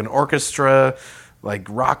 this is like an orchestra, like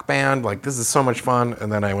rock band. Like, this is so much fun.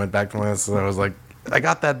 And then I went back to my list, and I was like, I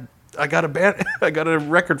got a band, I got a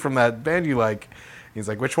record from that band you like. He's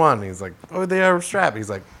like, which one? He's like, oh, the Arab Strap. He's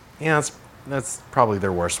like, yeah, that's probably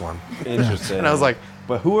their worst one. Interesting. And I was like,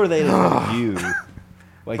 but who are they to review?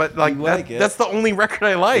 Like, but like, you that, it. that's the only record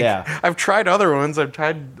I like. Yeah. I've tried other ones. I've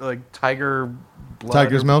tried like Tiger Blood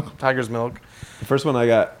Tiger's or Milk? Tiger's Milk. The first one I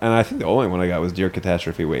got, and I think the only one I got was Dear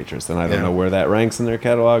Catastrophe Waitress, and I don't Yeah. know where that ranks in their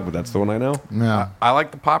catalog, but that's the one I know. Yeah. I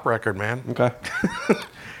like the pop record, man. Okay.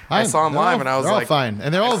 I saw them They're live, all- and I was they're all like, fine,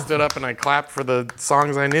 and they're I all. stood up and I clapped for the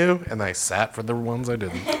songs I knew, and I sat for the ones I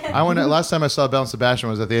didn't. I went last time I saw Bell and Sebastian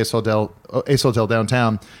was at the Ace Hotel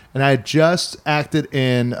downtown, and I had just acted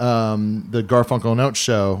in the Garfunkel and Oates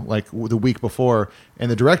show like the week before,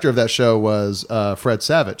 and the director of that show was Fred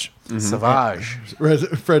Savage. Savage.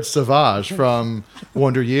 Fred Savage from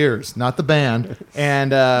Wonder Years, not the band,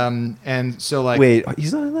 and so like Wait,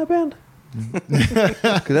 he's not in that band?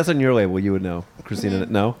 Because that's on your label, you would know. Christina,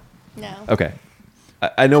 no? No. Okay.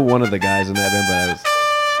 I know one of the guys in that band,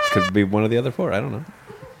 but could be one of the other four. I don't know.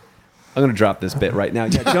 I'm going to drop this bit right now.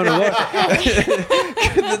 Yeah, Jonah,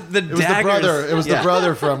 the It was the brother. It was the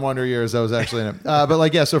brother from Wonder Years that was actually in it. But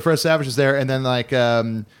like, yeah. So Fred Savage is there, and then like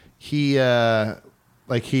I'm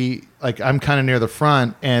kind of near the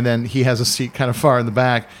front, and then he has a seat kind of far in the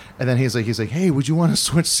back, and then he's like, hey, would you want to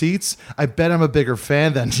switch seats? I bet I'm a bigger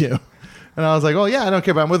fan than you. And I was like, oh yeah, I don't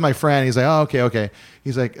care, but I'm with my friend. He's like, oh okay.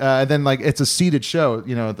 He's like, and then like it's a seated show,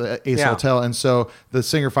 you know, at the Ace Hotel, and so the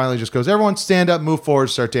singer finally just goes, everyone stand up, move forward,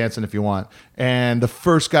 start dancing if you want. And the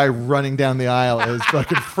first guy running down the aisle is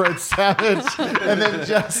fucking Fred Savage, and then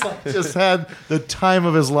just had the time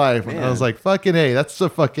of his life. And I was like, fucking hey,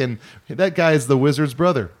 that guy is the Wizard's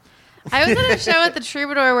brother. I was at a show at the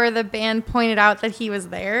Troubadour where the band pointed out that he was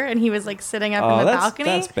there, and he was like sitting up in the balcony.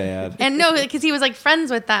 That's bad. And no, because he was like friends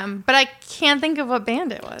with them, but I can't think of what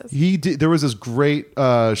band it was. He did. There was this great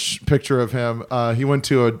picture of him. He went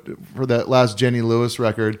for that last Jenny Lewis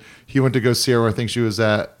record. He went to go see her. I think she was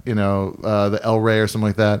at the El Rey or something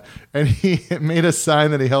like that. And he made a sign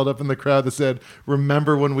that he held up in the crowd that said,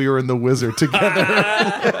 "Remember when we were in the Wizard together."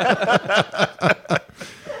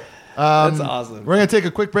 That's awesome. We're going to take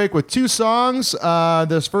a quick break with two songs.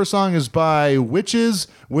 This first song is by Witches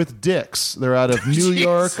with Dicks. They're out of New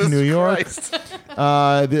York, Jesus New York.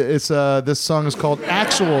 Christ. This song is called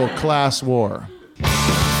Actual Class War.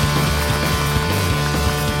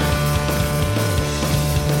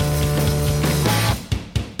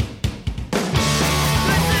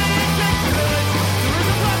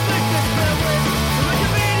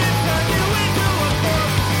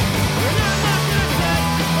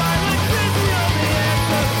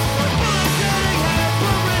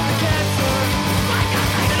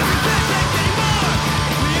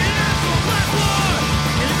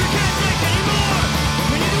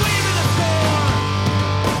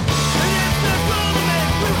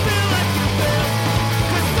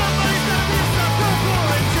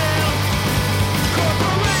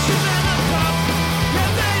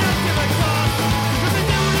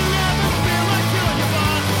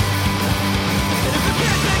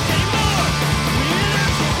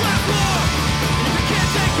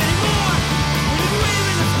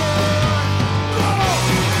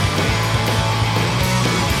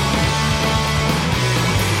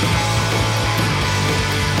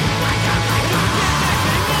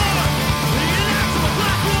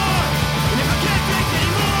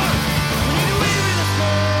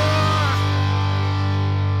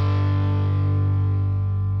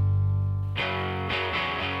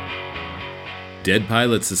 Dead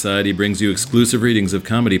Pilot Society brings you exclusive readings of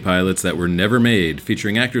comedy pilots that were never made,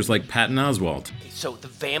 featuring actors like Patton Oswalt. So the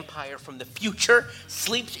vampire from the future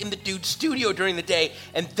sleeps in the dude's studio during the day,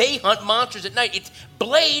 and they hunt monsters at night. It's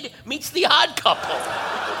Blade meets The Odd Couple.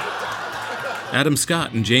 Adam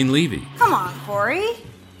Scott and Jane Levy. Come on, Corey.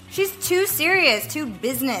 She's too serious, too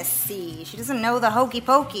business-y. She doesn't know the hokey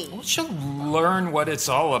pokey. Well, she'll learn what it's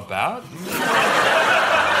all about.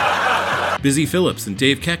 Busy Phillips and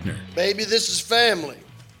Dave Keckner. Baby, this is family.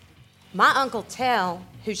 My Uncle Tell,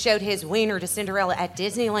 who showed his wiener to Cinderella at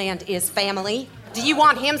Disneyland, is family. Do you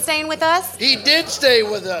want him staying with us? He did stay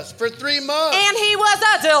with us for 3 months. And he was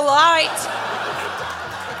a delight.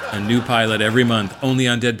 A new pilot every month, only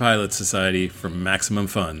on Dead Pilot Society for maximum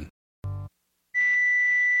fun.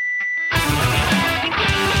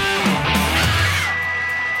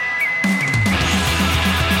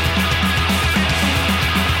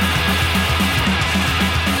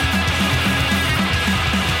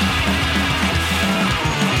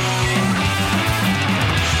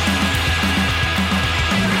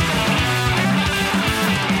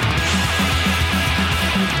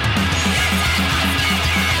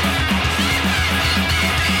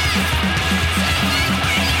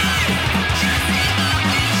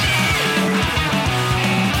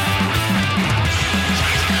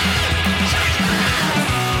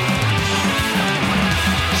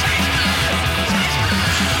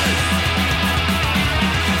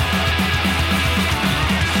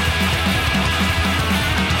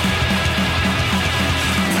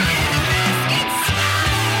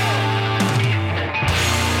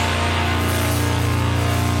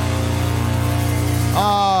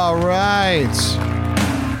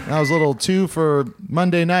 That was a little 2 for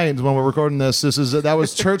Monday night when we're recording this. That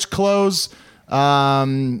was Church Close.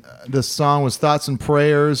 The song was Thoughts and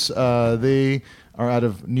Prayers. They are out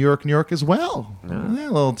of New York as well. Yeah,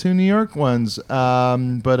 little 2 New York ones.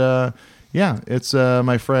 Yeah, it's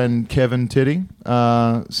my friend Kevin Titty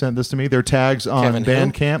sent this to me. Their tags on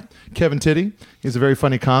Bandcamp. Kevin Titty. He's a very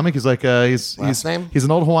funny comic. He's like he's name? He's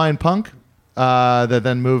an old Hawaiian punk that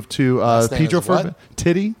then moved to Pedro for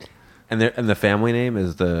Titty. And the family name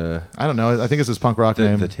is the... I don't know. I think it's his punk rock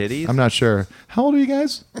name. The Titties? I'm not sure. How old are you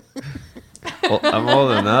guys? Well, I'm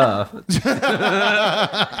old enough.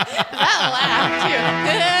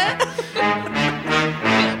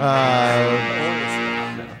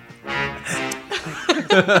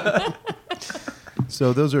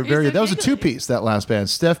 So those are very... That was a 2-piece, that last band.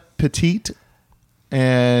 Steph Petite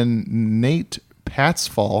and Nate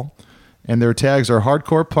Patsfall. And their tags are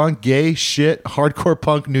hardcore punk, gay shit, hardcore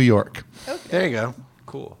punk, New York. Okay. There you go.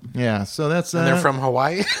 Cool. Yeah, so that's... And they're from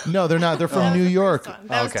Hawaii? No, they're not. They're from New York.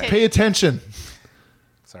 Okay. Pay attention.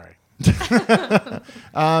 Sorry. You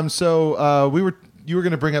were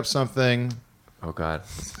going to bring up something. Oh, God.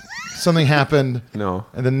 Something happened. No.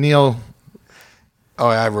 And then Neil... Oh,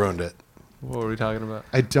 I ruined it. What were we talking about?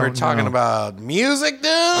 I don't know. We're talking about music news.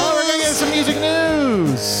 Oh, we're going to get some music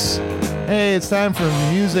news. Hey, it's time for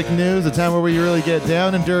music news, the time where we really get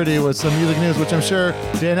down and dirty with some music news, which I'm sure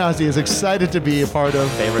Dan Ozzie is excited to be a part of.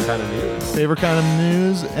 Favorite kind of news. Favorite kind of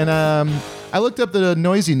news. And I looked up the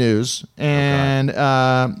noisy news, and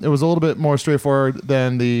it was a little bit more straightforward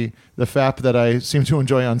than the FAP that I seem to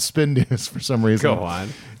enjoy on Spin News for some reason. Go on.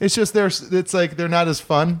 It's just it's like they're not as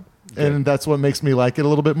fun. And that's what makes me like it a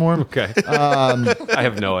little bit more. Okay. I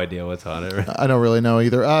have no idea what's on it. I don't really know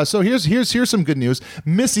either. So here's some good news.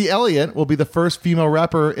 Missy Elliott will be the first female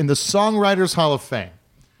rapper in the Songwriters Hall of Fame.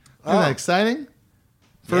 Isn't that exciting?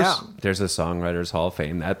 Yeah. There's a Songwriters Hall of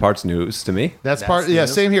Fame. That part's news to me. That's part. Yeah,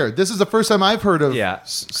 same here. This is the first time I've heard of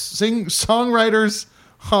Songwriters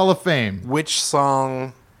Hall of Fame. Which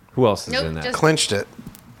song? Who else is in that? just- Clinched it.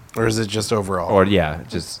 Or is it just overall? Or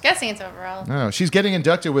just... Guessing it's overall. No, she's getting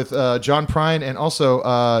inducted with John Prine and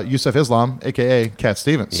also Yusuf Islam, a.k.a. Cat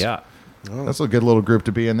Stevens. Yeah. That's a good little group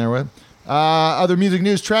to be in there with. Other music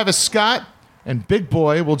news, Travis Scott and Big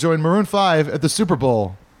Boy will join Maroon 5 at the Super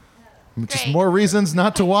Bowl. Just more reasons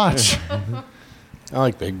not to watch. I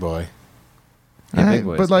like Big Boy. Yeah,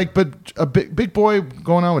 but a Big Boy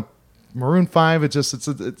going on with Maroon 5, it's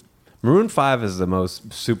Maroon 5 is the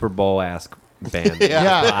most Super Bowl-esque band that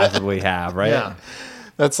you possibly have, right? Yeah.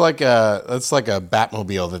 That's like a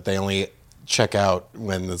Batmobile that they only check out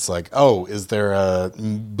when it's like, oh, is there a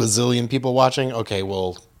bazillion people watching? Okay,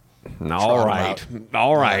 well, all right.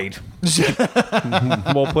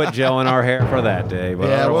 We'll put gel in our hair for that day.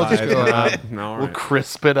 But we'll just go we'll we'll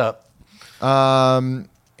crisp it up.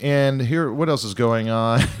 And here, what else is going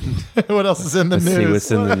on? What else is in the Let's news? see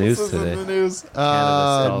what's in the news This is today. in the news. Canada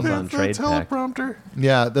sells on The trade pack. teleprompter.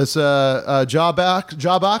 Yeah, this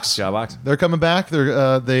Jawbox. They're coming back.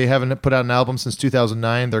 They haven't put out an album since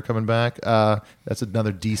 2009. They're coming back. That's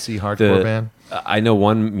another DC hardcore band. I know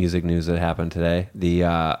one music news that happened today.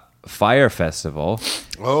 The Fire Festival.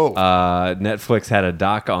 Oh. Netflix had a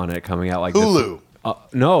doc on it coming out like Hulu.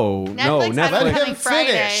 No, Netflix had one coming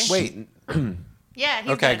Friday. Wait. Yeah,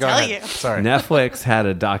 he's Okay, gonna go tell ahead. you. Sorry. Netflix had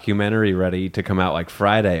a documentary ready to come out like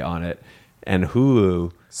Friday on it, and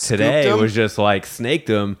Hulu today them? was just like snaked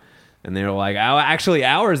them, and they were like, "Oh, actually,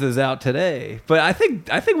 ours is out today." But I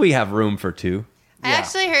think we have room for two. I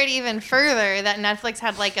actually heard even further that Netflix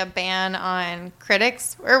had like a ban on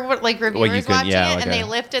critics or like reviewers could- watching yeah, it, like and a- they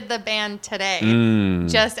lifted the ban today,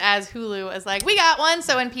 Mm. just as Hulu was like, "We got one."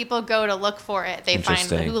 So when people go to look for it, they find the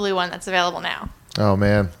Interesting. Hulu one that's available now. Oh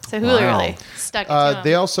man. So Hulu really stuck it to 'em.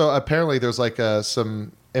 They also apparently there's like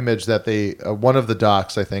some image that they one of the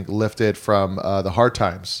docs I think lifted from the Hard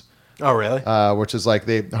Times. Oh, really? Which is like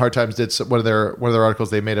Hard Times did one of their articles.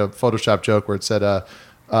 They made a Photoshop joke where it said it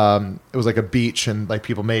was like a beach and like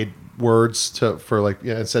people made words for like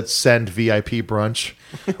it said send VIP brunch.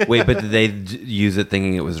 Wait, but did they use it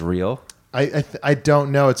thinking it was real? I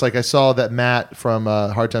don't know. It's like I saw that Matt from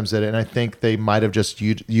Hard Times did it, and I think they might have just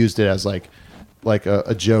used it as like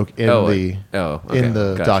a joke in okay. in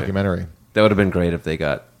the Gotcha. documentary. That would have been great if they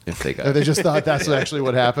got. If they just thought that's actually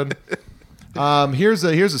what happened.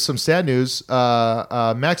 Here's some sad news.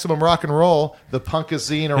 Maximum Rock and Roll, the punkest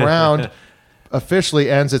zine around, officially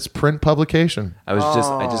ends its print publication. I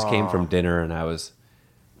just came from dinner and I was,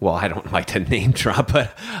 well, I don't like to name drop,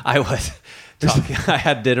 but I was talking. I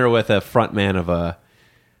had dinner with a front man of a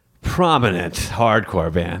prominent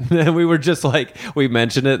hardcore band, and we were just like, we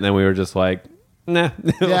mentioned it, and then we were just like, nah.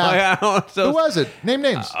 Yeah. So, who was it? Name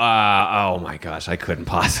names. Oh my gosh, I couldn't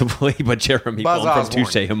possibly. But Jeremy Buzz Bone from Osborne.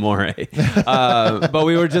 Touche Amore. But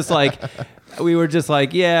we were just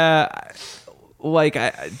like, yeah, like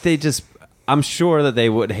they just. I'm sure that they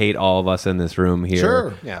would hate all of us in this room here.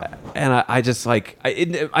 Sure. Yeah. And I just like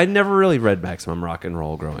I never really read Maximum Rock and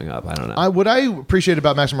Roll growing up. I don't know. What I appreciated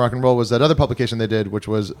about Maximum Rock and Roll was that other publication they did, which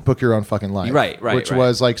was Book Your Own Fucking Life. Right, Which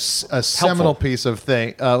was like a seminal piece of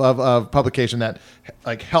of publication that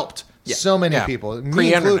like helped so many people, me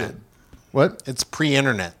Pre-internet. included. What? It's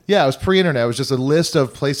pre-internet. Yeah, it was pre-internet. It was just a list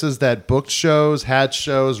of places that booked shows, had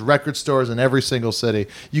shows, record stores in every single city.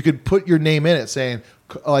 You could put your name in it, saying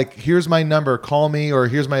like, "Here's my number, call me," or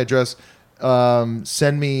 "Here's my address,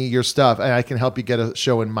 send me your stuff, and I can help you get a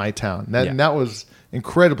show in my town." And that was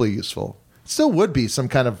incredibly useful. Still would be some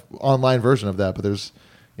kind of online version of that, but there's,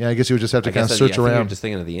 I guess you would just have to kind of search I think around. you're just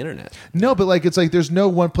thinking of the internet. No, but like it's like there's no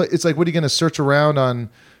one place. It's like, what are you going to search around on,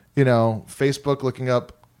 Facebook, looking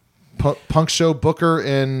up punk show booker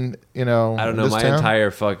in I don't know. this My town? entire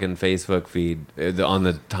fucking Facebook feed on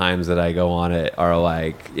the times that I go on it are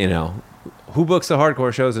like, who books the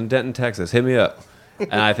hardcore shows in Denton, Texas? Hit me up.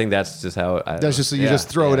 And I think that's just how. That's just you just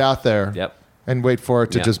throw it out there. Yep. And wait for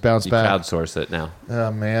it to just bounce you back. Crowdsource it now.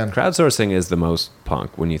 Oh man. Crowdsourcing is the most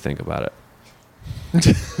punk when you think about it.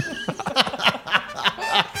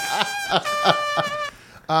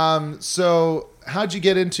 So how'd you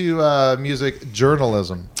get into music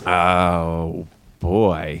journalism? Oh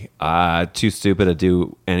boy, too stupid to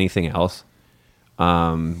do anything else.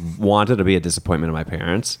 Wanted to be a disappointment to my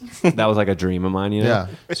parents. That was like a dream of mine, Yeah.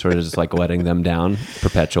 Sort of just like letting them down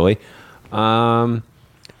perpetually.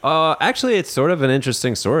 Actually, it's sort of an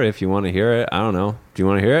interesting story if you want to hear it. I don't know. Do you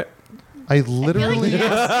want to hear it? I literally,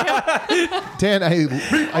 Dan, I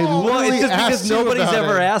Well, literally it's just asked because you nobody's about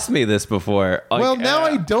ever it. asked me this before. Like, Well, now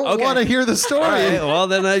I don't okay. want to hear the story. All right, well,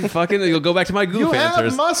 then you'll go back to my goof You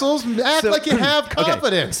answers. have muscles. Act like you have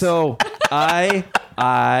confidence. So when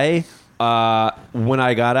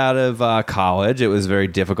I got out of college, it was very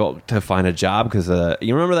difficult to find a job because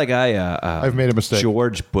you remember that guy? I've made a mistake.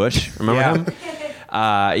 George Bush. Remember him?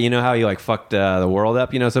 You know how he like fucked the world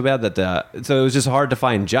up, so bad that so it was just hard to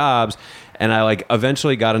find jobs, and I like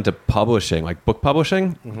eventually got into publishing, like book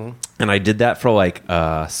publishing, and I did that for like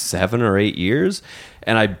 7 or 8 years,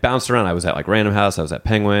 and I bounced around. I was at like Random House, I was at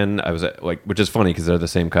Penguin, I was at like, which is funny because they're the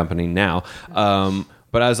same company now.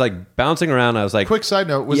 But I was like bouncing around. I was like, Quick side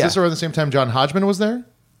note: was this around the same time John Hodgman was there?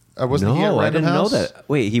 Wasn't he at no, I Random didn't House? know that.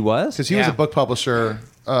 Wait, he was? Because he was a book publisher.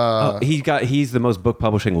 He's the most book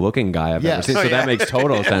publishing looking guy I've ever seen. So that makes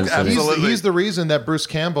total sense to me. He's the reason that Bruce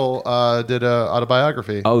Campbell did an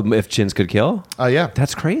autobiography. Oh, If Chins Could Kill? Yeah.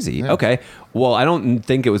 That's crazy. Okay. Well, I don't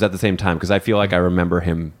think it was at the same time because I feel like I remember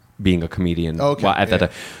him being a comedian Okay, at that yeah.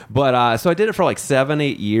 time. But so I did it for like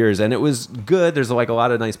 7-8 years, and it was good. There's like a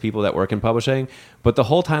lot of nice people that work in publishing, but the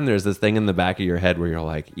whole time there's this thing in the back of your head where you're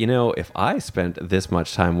like, if I spent this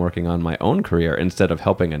much time working on my own career instead of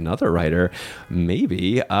helping another writer,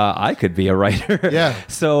 maybe I could be a writer. Yeah.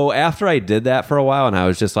 So after I did that for a while, and I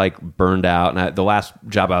was just like burned out, and the last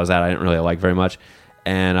job I was at I didn't really like very much,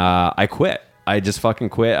 and I quit. I just fucking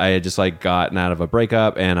quit. I had just like gotten out of a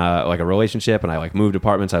breakup and like a relationship, and I like moved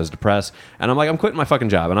apartments. I was depressed, and I'm like, I'm quitting my fucking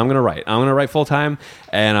job, and I'm gonna write. I'm gonna write full time,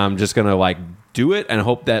 and I'm just gonna like do it and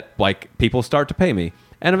hope that like people start to pay me.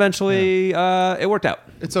 And eventually, it worked out.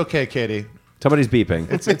 It's okay, Katie. Somebody's beeping.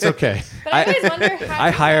 It's okay. But I always wonder how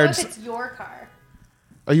I hired. if it's your car.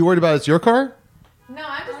 Are you worried about it's your car? No,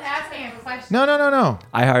 I'm just asking a question. No.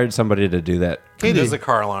 I hired somebody to do that. Katie, There's a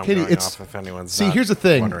car alarm Katie, going it's, off if anyone's See, not here's the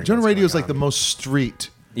thing. wondering Jonah what's Radio is going like the most street.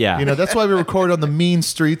 Yeah. That's why we record on the mean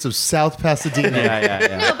streets of South Pasadena.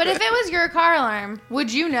 No, but if it was your car alarm,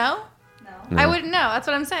 would you know? No. I wouldn't know. That's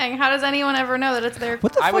what I'm saying. How does anyone ever know that it's their car?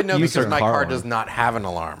 I would know use because a my car car alarm? does not have an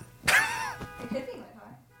alarm.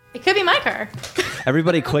 It could be my car.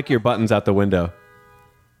 Everybody, click your buttons out the window.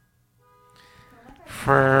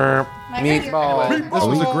 For meatball.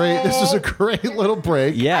 This was a great little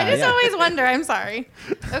break. Yeah. I just always wonder. I'm sorry.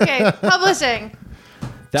 Okay, publishing.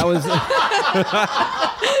 That was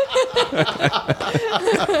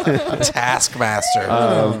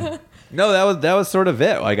Taskmaster. no, that was sort of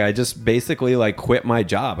it. Like I just basically like quit my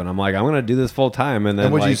job, and I'm like, I'm gonna do this full time. And then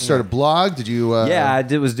And would you like, start a blog? Did you? yeah,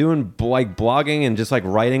 I was doing like blogging and just like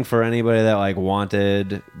writing for anybody that like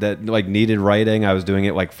wanted that like needed writing. I was doing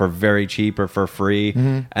it like for very cheap or for free,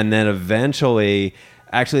 and then eventually.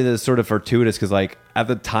 Actually, this is sort of fortuitous because, like, at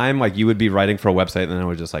the time, like, you would be writing for a website and then it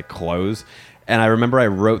would just, like, close. And I remember I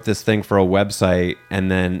wrote this thing for a website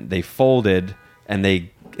and then they folded and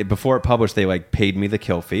before it published, they, like, paid me the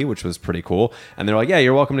kill fee, which was pretty cool. And they're like, yeah,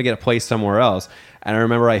 you're welcome to get a place somewhere else. And I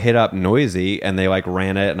remember I hit up Noisy and they, like,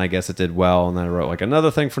 ran it and I guess it did well. And then I wrote, like,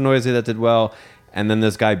 another thing for Noisy that did well. And then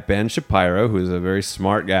this guy, Ben Shapiro, who's a very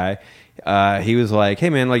smart guy, he was like,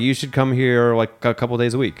 hey man, like you should come here like a couple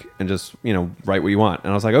days a week and just, write what you want.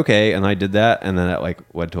 And I was like, okay. And I did that. And then it like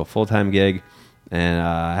went to a full-time gig and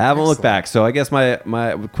I haven't looked back. So I guess my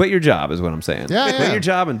quit your job is what I'm saying. Yeah, Quit your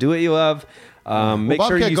job and do what you love. Make Bobcat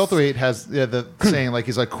sure you Goldthwait has the saying like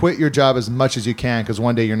he's like quit your job as much as you can because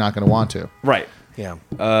one day you're not going to want to. Right.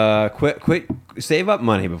 Yeah. Quit. Save up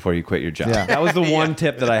money before you quit your job. Yeah. That was the one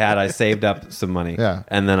tip that I had. I saved up some money. Yeah.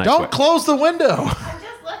 And then I don't quit. close the window. I'm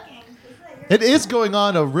just looking. It is going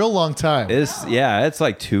on a real long time. It's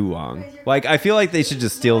like too long. Like I feel like they should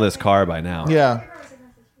just steal this car by now. Yeah.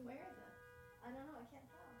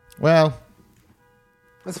 Well,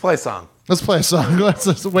 Let's play a song. let's play a song.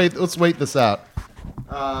 Let's wait this out.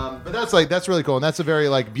 But that's really cool, and that's a very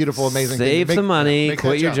like beautiful, amazing. Save thing. some money, make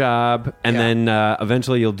quit that your job, and then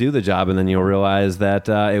eventually you'll do the job, and then you'll realize that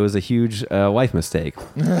it was a huge life mistake.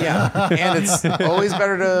 Yeah, and it's always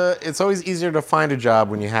it's always easier to find a job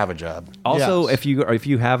when you have a job. Also, Yes. if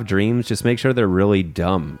you have dreams, just make sure they're really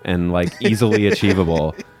dumb and like easily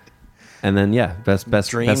achievable. And then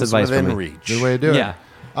best Dreams advice for within me. reach. Good way to do it. Yeah.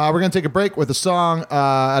 We're going to take a break with a song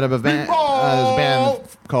out of a band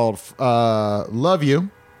called Love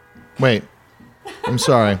You. Wait. I'm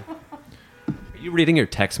sorry. Are you reading your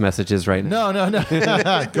text messages right now?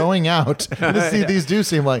 No. Going out. These do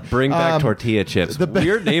seem like... Bring back tortilla chips.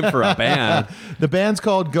 Weird name for a band. The band's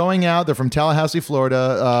called Going Out. They're from Tallahassee,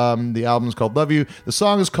 Florida. The album's called Love You. The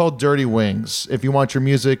song is called Dirty Wings. If you want your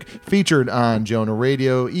music featured on Jonah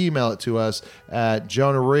Radio, email it to us at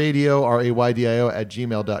jonahradio, RAYDIO,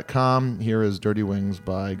 @gmail.com. Here is Dirty Wings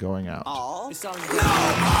by Going Out.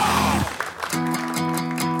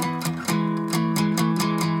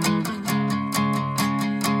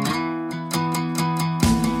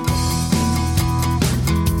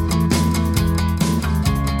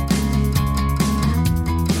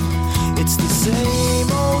 It's the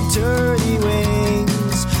same old dirty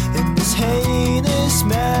wings in this heinous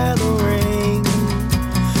metal ring.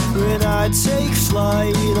 When I take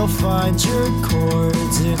flight, I'll find your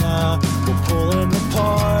cords and I will pull them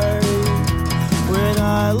apart. When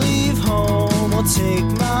I leave home, I'll take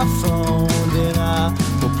my phone and I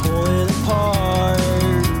will pull it apart.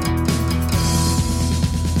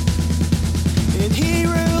 And he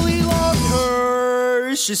really loved her.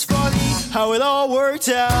 It's just funny how it all worked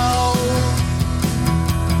out.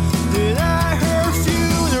 Then at her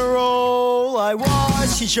funeral, I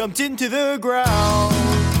watched he jumped into the ground.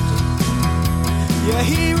 Yeah,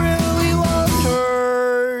 he really loved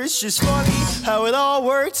her. It's just funny how it all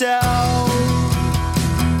worked out.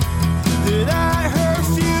 Then at her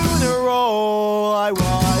funeral, I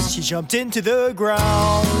watched watched, he jumped into the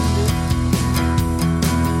ground.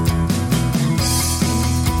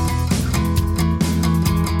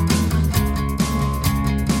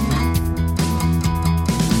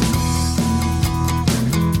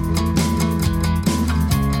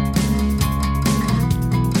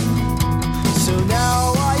 So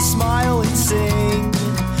now I smile and sing,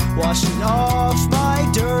 washing off my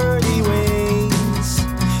dirty wings.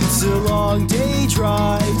 It's a long day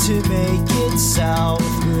drive to make it south,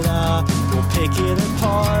 but I will pick it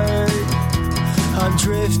apart. I'm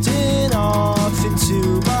drifting off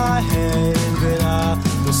into my head, but I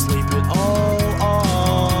will sleep it all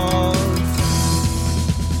off.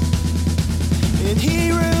 And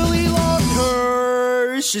he really loved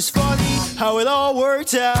her. It's just funny how it all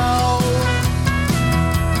worked out.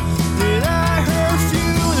 Then at her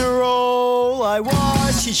funeral, I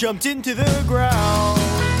watched, he jumped into the ground.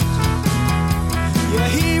 Yeah,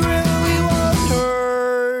 he really loved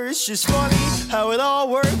her. It's just funny how it all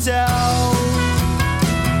worked out.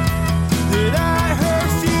 Then at her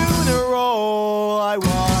funeral, I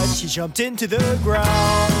watched, he jumped into the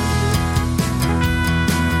ground.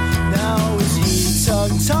 Now is he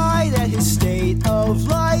tongue-tied at his state of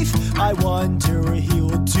life? I wonder what he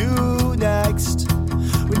will do next.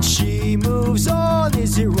 When she moves on,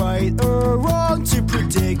 is it right or wrong to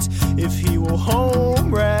predict if he will home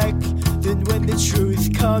wreck? Then when the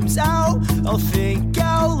truth comes out, I'll think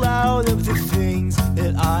out loud of the things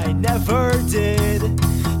that I never did.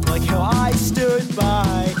 Like how I stood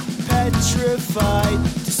by, petrified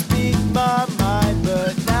to speak my mind,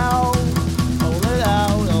 but now I'll let it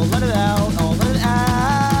out, I'll let it out, I'll let it out.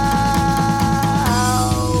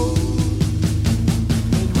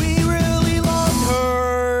 And we really loved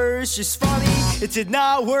her. It's just funny, it did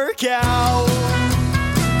not work out.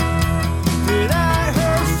 But at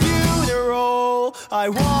her funeral, I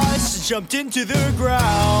watched and jumped into the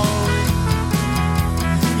ground.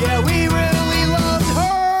 Yeah, we really loved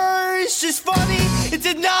her. It's just funny, it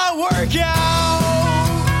did not work out.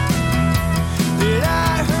 But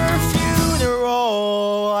at her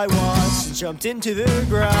funeral, I watched and jumped into the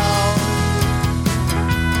ground.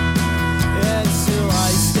 And so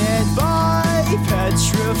I stand by,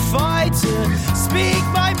 petrified to speak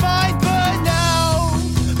my mind, but now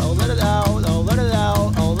I'll let it out, I'll let it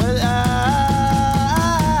out, I'll let it out.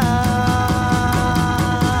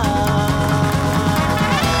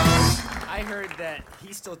 I heard that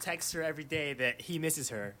he still texts her every day that he misses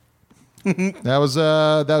her. That was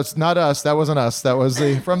not us. That wasn't us. That was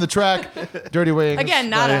from the track, Dirty Wings. Again,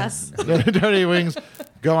 not us. Dirty Wings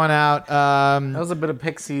going out. That was a bit of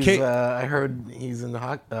Pixies. I heard he's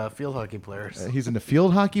into field hockey players. He's into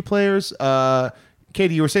field hockey players.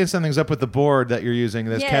 Katie, you were saying something's up with the board that you're using.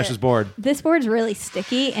 That's Cash's board. This board's really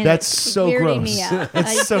sticky, and that's it's so weirding gross. me out. It's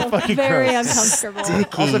I so feel fucking very gross. uncomfortable.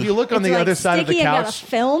 Sticky. Also, if you look on the It's other side of the sticky and got couch, a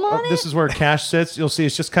film on it. this is where Cash sits. You'll see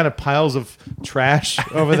it's just kind of piles of trash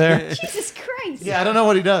over there. Jesus Christ! Yeah, I don't know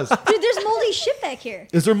what he does. Dude, there's moldy shit back here.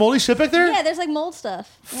 Is there moldy shit back there? Yeah, there's like mold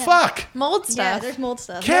stuff. Yeah. Fuck! Mold stuff. Yeah, there's mold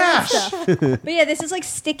stuff. Cash! Mold stuff. But yeah, this is like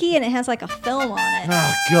sticky and it has like a film on it.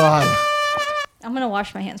 Oh God! I'm gonna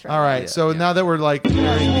wash my hands. All right, so now that we're like in the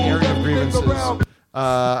area of grievances,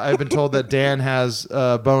 I've been told that Dan has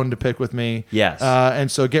a bone to pick with me. Yes. And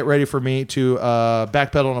so get ready for me to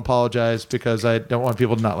backpedal and apologize because I don't want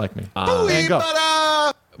people to not like me. And go.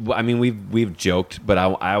 Well, I mean, we've joked, but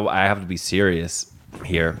I have to be serious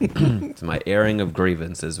here. It's my airing of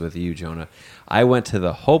grievances with you, Jonah. I went to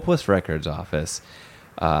the Hopeless Records office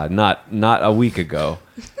not a week ago.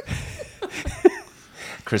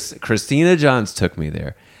 Christina Johns took me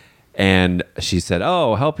there, and she said,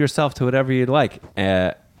 "Oh, help yourself to whatever you'd like."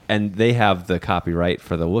 And they have the copyright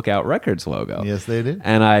for the Lookout Records logo. Yes, they do.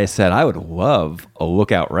 And I said, I would love a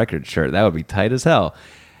Lookout Records shirt. That would be tight as hell.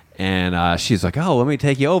 And she's like, "Oh, let me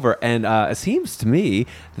take you over." And it seems to me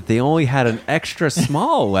that they only had an extra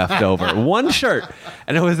small left over, one shirt,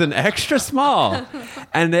 and it was an extra small.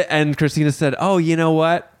 And Christina said, "Oh, you know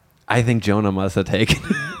what? I think Jonah must have taken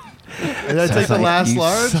it." Did I take the last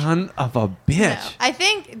large? Son of a bitch. I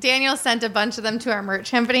think Daniel sent a bunch of them to our merch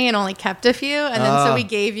company and only kept a few, and then so we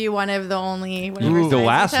gave you one of the only. The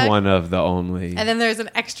last one of the only. And then there's an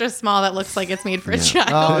extra small that looks like it's made for a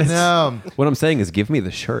child. Oh no! What I'm saying is, give me the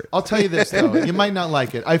shirt. I'll tell you this though, you might not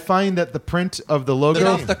like it. I find that the print of the logo Get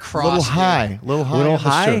off the cross, little dude. high on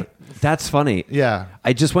the shirt. That's funny. Yeah.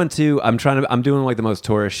 I just went to. I'm doing like the most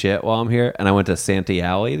tourist shit while I'm here, and I went to Santee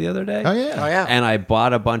Alley the other day. Oh yeah. And I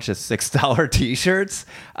bought a bunch of $6 T-shirts.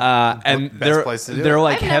 And Best place to do they're it.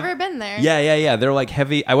 like I've never been there. Yeah. They're like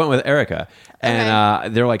heavy. I went with Erica,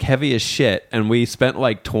 and they're like heavy as shit. And we spent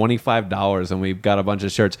like $25, and we got a bunch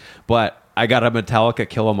of shirts. But I got a Metallica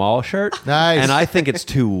Kill 'Em All shirt. Nice. And I think it's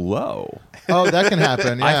too low. Oh, that can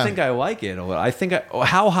happen. Yeah. I think I like it a little. I think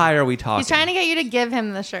how high are we talking? He's trying to get you to give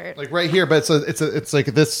him the shirt. like right here, but it's like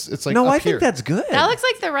this. It's like no, up I here. think that's good. That looks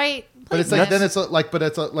like the right. But it's like then it's like but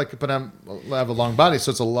I have a long body, so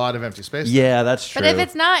it's a lot of empty space. Yeah, that's true. But if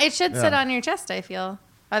it's not, it should sit Yeah. on your chest. I feel.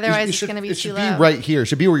 Otherwise, it's going to be too It should low. be right here. It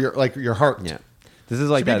should be where your heart. Yeah. This is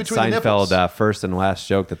like Should be that between the nipples. Seinfeld first and last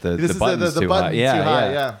joke that the This is button's the too button high. too Yeah,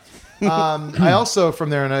 high. Yeah. I also from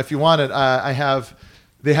there, and if you want it, I have.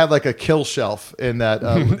 They had like a kill shelf in that.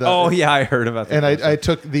 Oh yeah, I heard about that. And I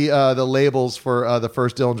took the labels for the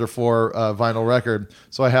first Dillinger 4 vinyl record.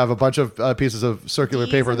 So I have a bunch of pieces of circular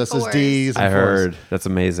Ds paper and that says fours. D's and I fours. heard. That's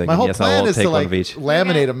amazing. My whole yes, I plan will is take to one like of each.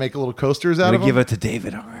 laminate them, make little coasters out I'm of gonna them. give it to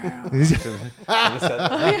David.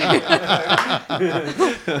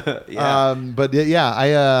 But yeah,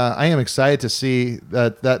 I am excited to see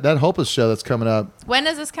that Hopeless show that's coming up. When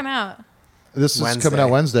does this come out? This is coming out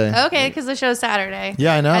Wednesday. Okay, because the show's Saturday.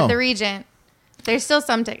 Yeah, I know. At the Regent. There's still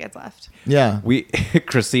some tickets left. Yeah.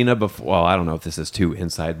 Christina, well, I don't know if this is too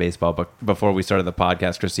inside baseball, but before we started the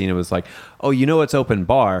podcast, Christina was like, oh, you know it's open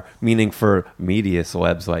bar, meaning for media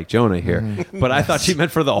celebs like Jonah here. But I thought she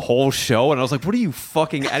meant for the whole show, and I was like, what are you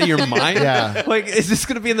fucking out of your mind? Yeah. Like, is this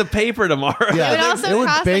going to be in the paper tomorrow? Yeah. It would also it would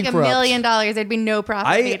cost like $1 bankrupt. million. There'd be no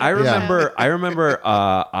profit. made I from the show. remember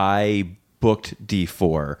I booked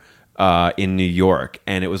D4 in New York,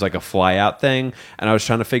 and it was like a fly out thing, and I was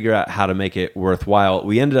trying to figure out how to make it worthwhile.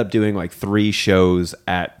 We ended up doing like 3 shows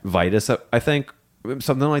at Vitus, I think,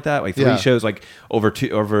 something like that, like 3 shows like over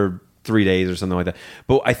 3 days or something like that.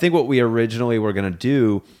 But I think what we originally were going to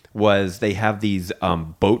do was they have these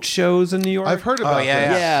boat shows in New York. I've heard about this.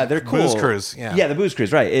 Yeah, they're cool. Booze cruise, yeah. Yeah, the booze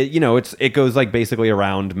cruise, right. It goes like basically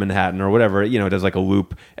around Manhattan or whatever. It does like a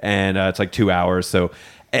loop, and it's like 2 hours.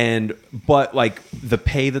 But like the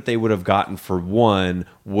pay that they would have gotten for one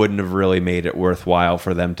wouldn't have really made it worthwhile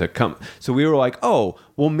for them to come. So we were like, oh,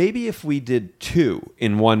 well, maybe if we did 2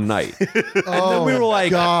 in one night. And then we were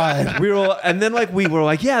like, God. we were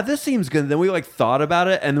like, yeah, this seems good. And then we like thought about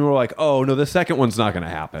it, and then we were like, oh no, the second one's not going to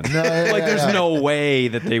happen. There's no way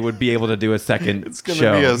that they would be able to do a second It's going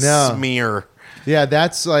show. to be a No. smear. Yeah,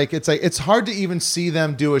 it's hard to even see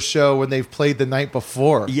them do a show when they've played the night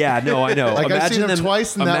before. Yeah, no, I know. Like, I've seen them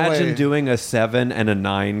twice in that way. Imagine doing a 7 and a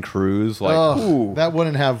 9 cruise. Like, Ugh, ooh. that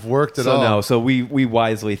wouldn't have worked at all. So we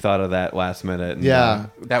wisely thought of that last minute. And, Yeah.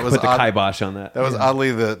 That was put the odd- kibosh on that. That was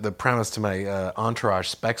oddly the premise to my Entourage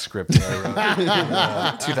spec script that I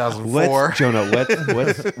wrote in 2004.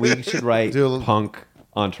 Jonah, we should write punk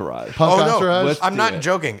entourage. Punk Oh Entourage? no, I'm do not it.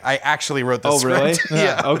 joking. I actually wrote the Oh, really? script.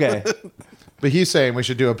 Yeah. Okay. But he's saying we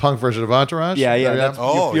should do a punk version of Entourage? Yeah. There we That's,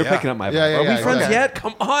 go. you're picking up my. Yeah, Are yeah, we friends okay. yet?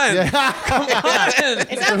 Come on. Come on.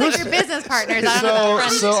 It sounds like you're business partners. I don't know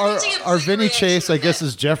if So they're friends. our Vinny Chase, I guess,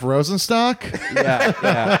 is Jeff Rosenstock.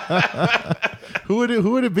 Yeah. Who would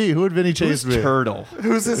it be? Who would Vinny Chase Who's be? Turtle?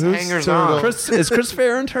 Who's his Who's hangers Turtle? on? Is Chris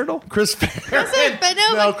Farron Turtle? Chris Farron. But no,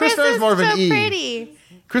 No, but Chris Chris Farron's is more of an so E. pretty.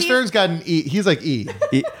 Chris Farron's got an E. He's like E.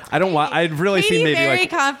 I don't want. I've really Katie seen maybe very like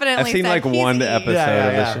confidently I've seen said like he's one E. episode Yeah,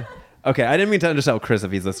 of yeah. this show. Okay, I didn't mean to undersell Chris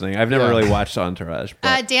if he's listening. I've never Yeah. really watched Entourage.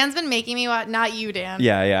 But Dan's been making me watch. Not you, Dan.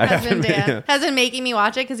 Yeah. Has been Dan. Has been making me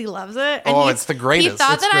watch it because he loves it. And Oh, he- it's the greatest. He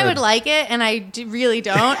thought It's that I good. would like it, and I really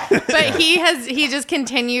don't. But he just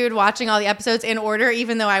continued watching all the episodes in order,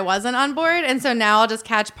 even though I wasn't on board. And so now I'll just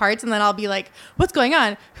catch parts, and then I'll be like, "What's going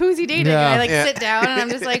on? Who's he dating?" Yeah. And I Yeah. sit down, and I'm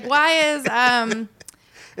just like, "Why is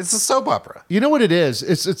It's a soap opera. You know what it is?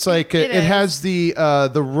 It's like it is. has the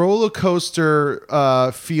roller coaster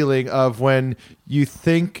feeling of when you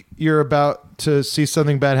think you're about to see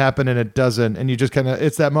something bad happen and it doesn't, and you just kind of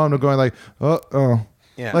it's that moment of going like, oh.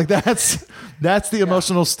 Yeah. Like that's the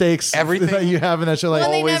emotional stakes Everything that you have in that show. Like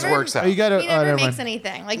Well, they always never- works out. you gotta He never never makes mind.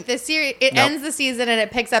 anything. Like the series, it Nope. ends the season and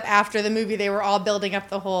it picks up after the movie. They were all building up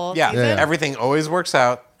the whole Yeah, season. everything always works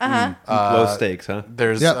out. low stakes, huh?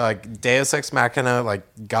 There's Yep. like Deus Ex Machina, like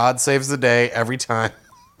God saves the day every time.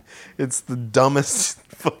 It's the dumbest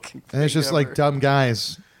fucking thing And it's just ever. like dumb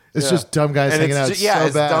guys. It's Yeah. just dumb guys And hanging it's out. ju- It's yeah, so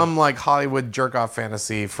it's bad. dumb like Hollywood jerk off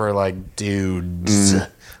fantasy for like dudes.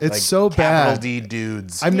 It's Like, so capital bad. D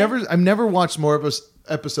dudes. I've never watched more of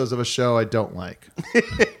episodes of a show I don't like.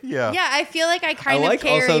 yeah. Yeah, I feel like I kind like of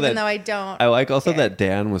care also even that- though I don't. I like also care. that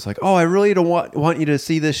Dan was like, "Oh, I really don't want you to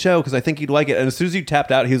see this show because I think you'd like it." And as soon as you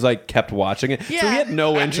tapped out, he was like, kept watching it. So he Yeah. had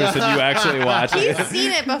no interest in you actually watching He's it.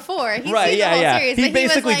 seen it before. He's Right? seen Yeah, the whole yeah. series. He but was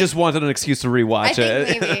basically like, just wanted an excuse to I rewatch it.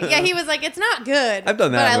 think maybe. Yeah, he was like, it's not good. I've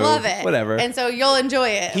done that But I move. love it. Whatever. And so you'll enjoy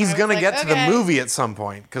it. He's And I gonna was get like, to the okay. movie at some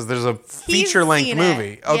point because there's a He's feature length seen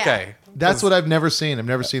movie. it. Yeah. Okay. That's what I've never seen. I've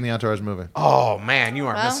never seen the Entourage movie. Oh man, you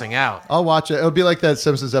are missing out. I'll watch it. It'll be like that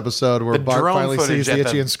Simpsons episode where The Bart drone finally footage sees at the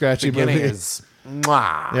Itchy the and Scratchy beginning movie. is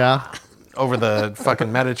mwah. Yeah. Over the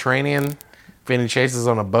fucking Mediterranean. Vinny Chase is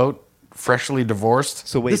on a boat, freshly divorced.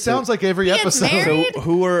 So wait, This sounds like every episode. So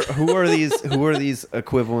who are these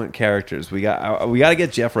equivalent characters? We got to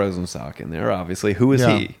get Jeff Rosenstock in there. Obviously, who is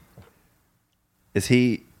he? Is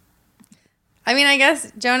he? I mean, I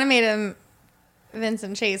guess Jonah made him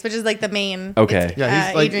Vincent Chase, which is like the main. Okay. Yeah,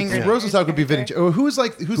 he's like Adrian Grenier. Rosenstock would be Vinny. Who's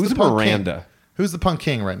the punk Miranda? king? Who's the punk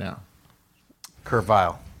king right now? Kurt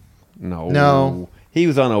Vile. No. He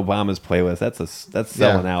was on Obama's playlist. That's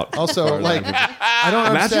selling out. Also, like, I don't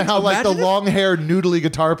understand how like the long-haired, noodly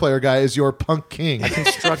guitar player guy is your punk king.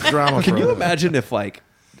 Construct drama. Can you imagine if like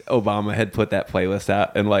Obama had put that playlist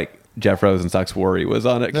out and like Jeff Rosenstock's "Worry" was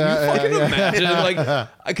on it? Can you fucking imagine? Like,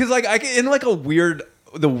 because like in like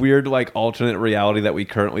the weird like alternate reality that we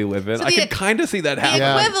currently live in, So I could kind of see that The happen.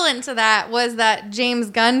 equivalent to that was that James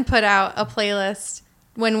Gunn put out a playlist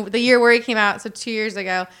when the year Worry came out, so 2 years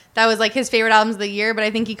ago. That was like his favorite albums of the year, but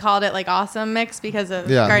I think he called it like Awesome Mix because of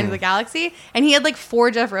Guardians of the Galaxy. And he had like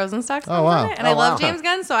 4 Jeff Rosenstock songs on it. And I love James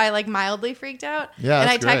Gunn, so I like mildly freaked out. Yeah, and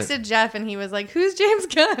I that's texted Jeff and he was like, "Who's James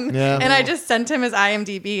Gunn?" Yeah. And I just sent him his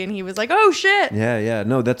IMDb and he was like, "Oh shit." Yeah.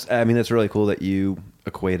 No, that's really cool that you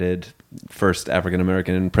equated first African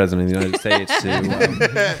American president of the United States to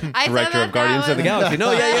director of Guardians of the Galaxy.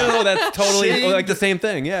 No, no, that's totally like the same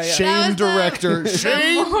thing. Yeah. Shame director.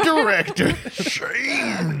 Shame director.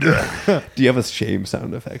 Shamed. Do you have a shame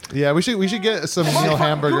sound effect? Yeah, we should get some Neil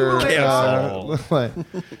Hamburger. Like,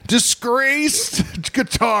 disgraced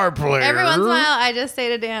guitar player. Every once in a while, I just say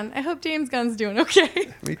to Dan, "I hope James Gunn's doing okay."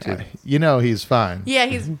 Me too. You know he's fine. Yeah,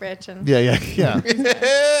 he's rich and Yeah. Here's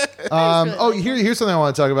something I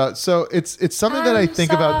want to talk about. So it's something that I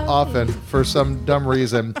think about often for some dumb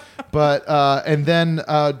reason, but and then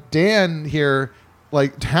Dan here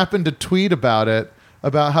like happened to tweet about it,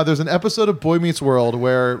 about how there's an episode of Boy Meets World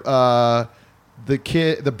where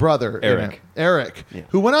the brother Eric,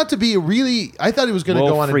 who went on to be I thought he was going to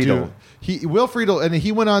go on and do Will Friedle, and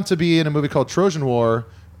he went on to be in a movie called Trojan War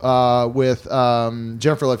with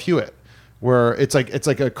Jennifer Love Hewitt, where it's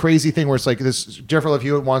like a crazy thing where it's like this Jennifer Love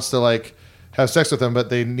Hewitt wants to like have sex with him, but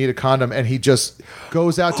they need a condom, and he just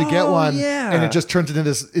goes out to get one, and it just turns into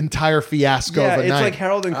this entire fiasco of a it's night. like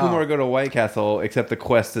Harold and Kumar go to White Castle, except the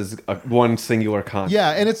quest is one singular condom. Yeah,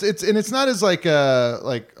 and it's not as like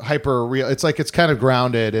hyper real. It's like it's kind of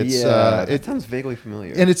grounded. It's it sounds vaguely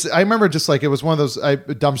familiar. And I remember just like it was one of those I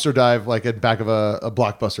dumpster dive like at the back of a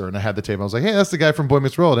Blockbuster, and I had the tape. I was like, hey, that's the guy from Boy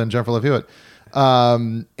Meets World and Jennifer Love Hewitt,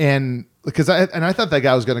 and because I thought that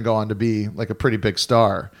guy was going to go on to be like a pretty big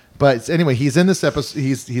star. But anyway, he's in this episode.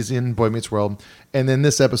 He's in Boy Meets World, and then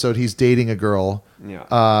this episode he's dating a girl. Yeah.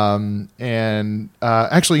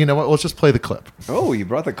 Actually, you know what? Let's just play the clip. Oh, you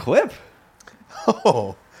brought the clip?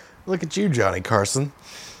 Oh, look at you, Johnny Carson.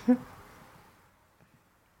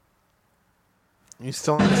 You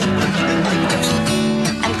still? I'm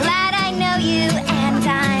glad I know you, and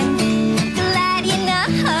I'm glad you know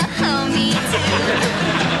me too.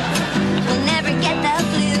 We'll never get the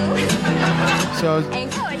flu. So.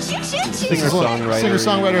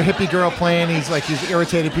 Singer-songwriter, hippie girl playing. He's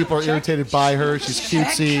irritated. People are irritated by her. She's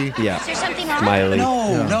cutesy. Yeah. Is there something wrong? Smiley.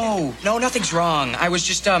 No, nothing's wrong. I was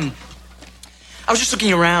just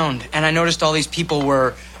looking around, and I noticed all these people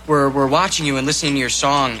were watching you and listening to your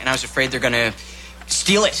song, and I was afraid they're gonna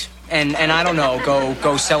steal it. And I don't know,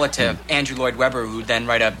 go sell it to Andrew Lloyd Webber, who'd then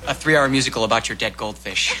write a 3-hour musical about your dead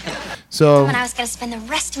goldfish. So When I was gonna spend the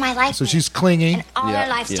rest of my life. So she's clingy. And all our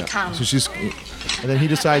lives to come. So and then he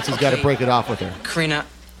decides he's got to break it off with her. Karina,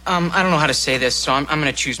 I don't know how to say this, so I'm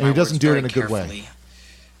gonna choose my And he doesn't words do it very in a good way. carefully.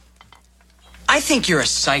 I think you're a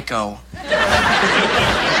psycho.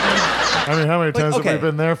 I mean, how many times have we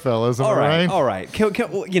been there, fellas? All right. Trying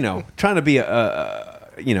to be a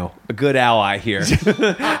good ally here.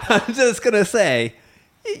 I'm just gonna say,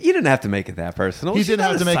 you didn't have to make it that personal. He didn't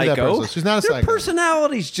have to make it that personal. She's not a Their psycho.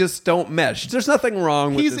 personalities just don't mesh. There's nothing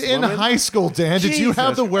wrong with He's this in woman. high school, Dan. Did you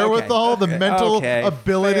have the Jesus. wherewithal, the mental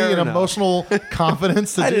ability, Fair and enough. emotional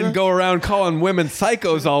confidence to I do didn't that? go around calling women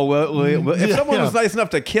psychos all. If someone was nice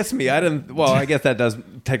enough to kiss me, I didn't. Well, I guess that does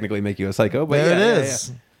technically make you a psycho. But There yeah, it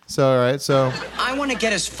is. So, all right. So I want to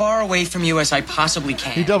get as far away from you as I possibly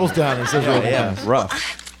can. he doubles down and says,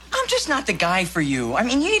 rough. I'm just not the guy for you. I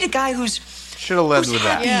mean, you need a guy who's Should have led with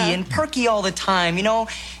that. happy and perky all the time. You know,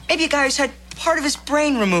 maybe a guy who's had part of his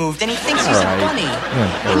brain removed and he thinks he's a bunny.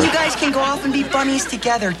 And you guys can go off and be bunnies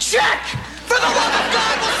together. Check! For the love of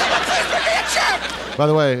God, will someone please bring me a check? By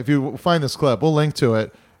the way, if you find this clip, we'll link to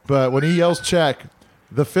it. But when he yells check,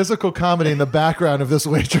 the physical comedy in the background of this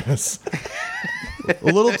waitress. A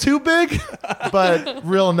little too big, but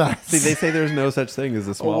real nice. See, they say there's no such thing as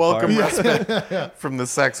a small welcome part. respite from the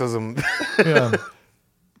sexism. Yeah.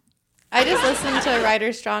 I just listened to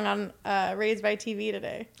Ryder Strong on Raised by TV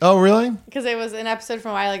today. Oh, really? Because it was an episode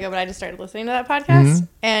from a while ago, but I just started listening to that podcast.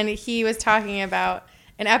 And he was talking about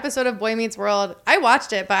an episode of Boy Meets World. I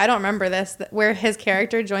watched it, but I don't remember this, where his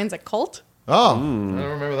character joins a cult. Oh, I don't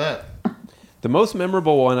remember that. The most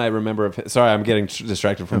memorable one I remember of sorry, I'm getting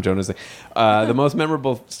distracted from Jonah's thing. The most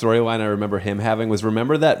memorable storyline I remember him having was,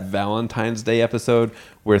 remember that Valentine's Day episode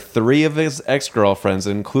where 3 of his ex-girlfriends,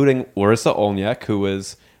 including Larissa Olniak, who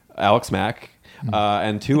was Alex Mack,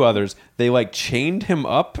 and 2 others, they like chained him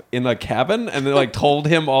up in a cabin and they like told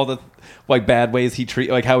him all the like bad ways he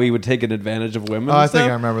like how he would take an advantage of women. Oh, I and think stuff.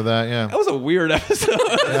 I remember that. Yeah, That was a weird episode.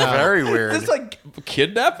 Very weird. It's like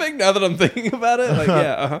kidnapping. Now that I'm thinking about it, like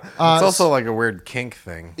It's also like a weird kink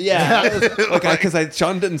thing. Yeah, because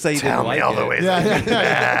Sean didn't say he Tell didn't me like all it. the ways I can be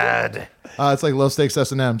bad. It's like low stakes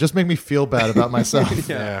S&M. Just make me feel bad about myself.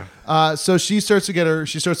 Yeah. So she starts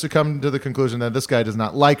to come to the conclusion that this guy does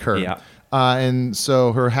not like her. Yeah. And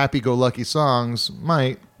so her happy-go-lucky songs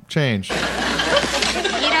might change. You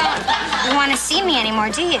don't want to see me anymore,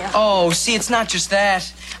 do you? Oh, see, it's not just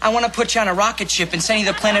that. I want to put you on a rocket ship and send you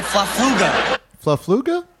to the planet Flafluga.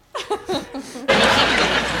 Flafluga?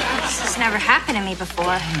 This has never happened to me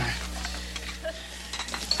before.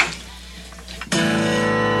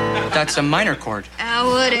 That's a minor chord. I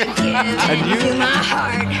would have given you my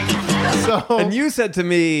heart. So, And you said to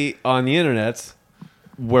me on the internet,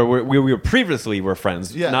 where we were previously were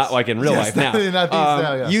friends, Yes. not like in real Yes, life now. not these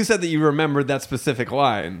now, yeah. You said that you remembered that specific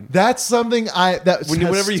line. that's something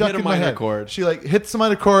Whenever you stuck hit a in my minor head. chord. She like hits the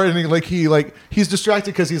minor chord and he's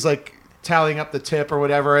distracted because he's like tallying up the tip or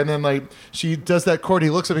whatever, and then like she does that chord.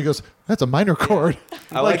 He looks at me and goes, "That's a minor chord."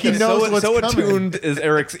 I like he that. knows what's so coming. attuned is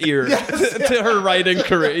Eric's ear to her writing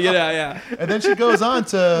career. Yeah. And then she goes on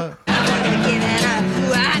to. Giving up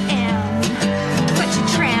who I am, but you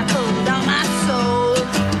trampled on my soul.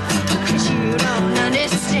 'Cause you don't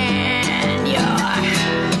understand.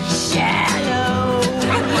 You're shallow.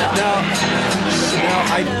 Now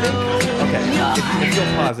I think if you'll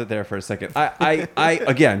pause it there for a second. I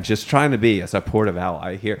again just trying to be a supportive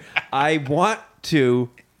ally here. I want to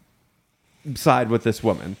side with this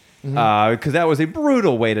woman. Because that was a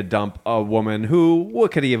brutal way to dump a woman who,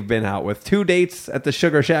 what could he have been out with? 2 dates at the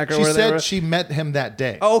Sugar Shack or She whatever? said she met him that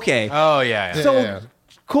day. Okay. Oh, yeah. So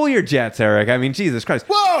cool your jets, Eric. I mean, Jesus Christ.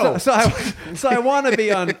 Whoa! So I want to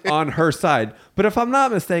be on her side. But if I'm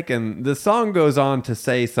not mistaken, the song goes on to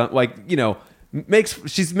say something like,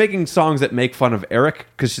 she's making songs that make fun of Eric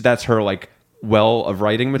because that's her like well of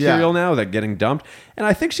writing material now, that getting dumped. And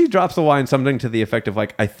I think she drops the line something to the effect of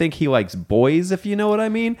like, I think he likes boys, if you know what I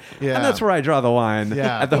mean. Yeah. And that's where I draw the line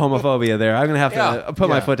at the homophobia there. I'm going to have to put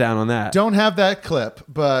my foot down on that. Don't have that clip,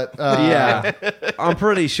 but Yeah, I'm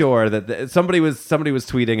pretty sure that somebody was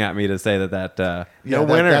tweeting at me to say that No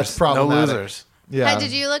winners, that's problematic. no losers. Yeah.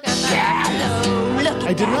 Did you look at that?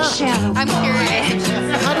 I did not. I'm curious.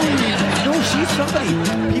 How do we? No, she's somebody.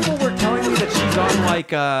 People were telling me that she's on like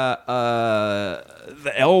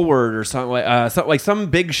the L Word or something like some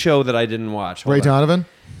big show that I didn't watch. Hold Ray on. Donovan?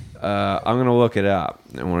 I'm gonna look it up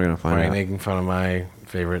and we're gonna Why find are you out. making fun of my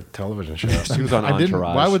favorite television show? She was on I didn't.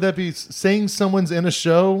 Entourage. Why would that be? Saying someone's in a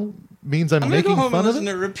show means I'm I'm gonna making go home fun and of listen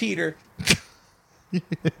it? to Repeater.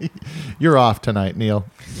 You're off tonight, Neil.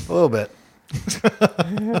 A little bit.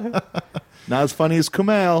 Not as funny as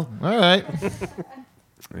Kumail. All right.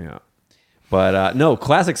 Yeah. But no,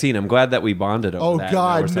 classic scene. I'm glad that we bonded over Oh, that.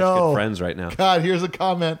 God, We're such no. good friends right now. God, here's a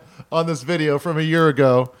comment on this video from a year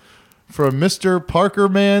ago from Mr.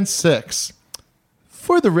 Parkerman 6.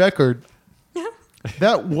 For the record,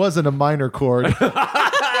 that wasn't a minor chord.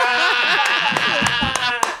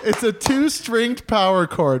 It's a 2-stringed power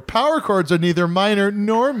chord. Power chords are neither minor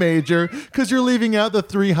nor major because you're leaving out the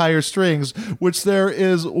 3 higher strings, which there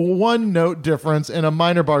is 1 note difference in a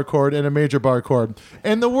minor bar chord and a major bar chord.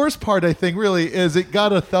 And the worst part, I think, really, is it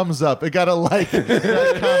got a thumbs up. It got a like in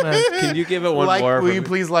that comment. Can you give it one Like, more? will you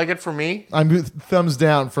please like it for me? I'm thumbs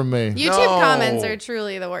down from me. YouTube comments are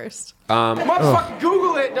truly the worst. Motherfucking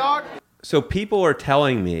Google it, dog. So people are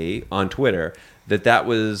telling me on Twitter that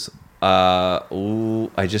was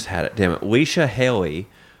I just had it. Damn it, Leisha Haley,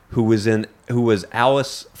 who was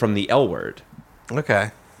Alice from the L Word. Okay.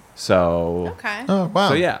 So Okay. Oh, wow.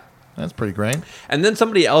 So yeah, That's pretty great. and then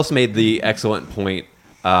somebody else made the excellent point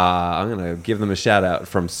I'm going to give them a shout out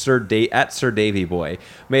from Sir Davy Boy.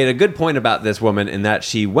 Made a good point about this woman in that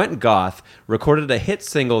she went goth, recorded a hit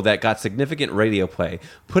single that got significant radio play,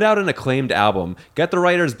 put out an acclaimed album, got the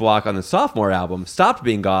writer's block on the sophomore album, stopped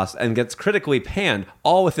being goth, and gets critically panned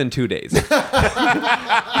all within 2 days.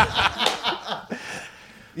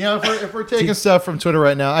 You know, if we're taking stuff from Twitter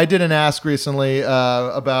right now, I did an ask recently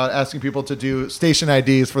about asking people to do station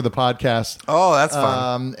IDs for the podcast. Oh, that's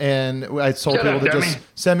fun. And I told people to just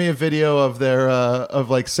send me a video of their of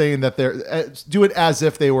like saying that they're do it as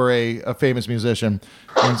if they were a famous musician.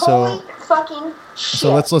 And so fucking shit.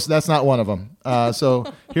 So let's listen. That's not one of them.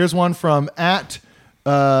 So here's one from at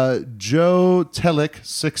Joe Telic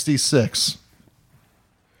 66.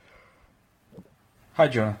 Hi,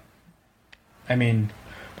 Jonah.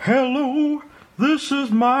 Hello, this is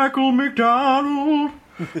Michael McDonald,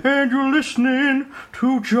 and you're listening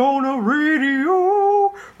to Jonah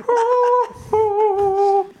Radio.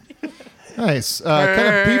 Nice. Kind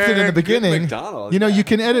of beefed it in the beginning. McDonald, you know, you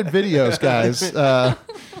can edit videos, guys. I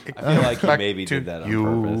feel like he maybe did that on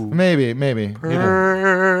purpose. Maybe.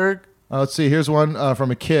 Let's see. Here's one from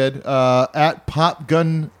a kid at Pop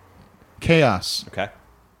Gun Chaos. Okay.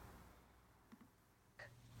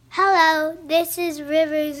 Hello, this is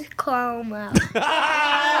Rivers Cuomo. Listening to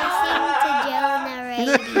Jonah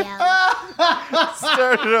Radio.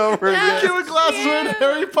 Start it over again. Kid with glasses wearing a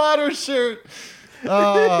Harry Potter shirt.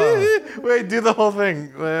 Wait, do the whole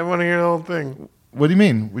thing. I want to hear the whole thing. What do you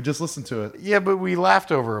mean? We just listened to it. Yeah, but we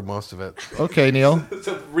laughed over most of it. Okay, Neil.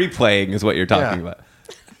 So replaying is what you're talking about.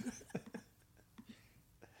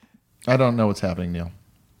 I don't know what's happening, Neil.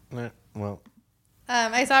 Well,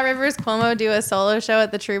 I saw Rivers Cuomo do a solo show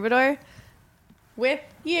at the Troubadour with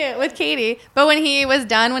Katie. But when he was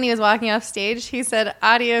done, when he was walking off stage, he said,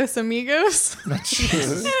 "Adios, amigos." And it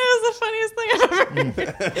was the funniest thing I've ever heard.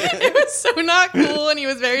 It was so not cool, and he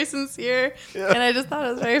was very sincere. And I just thought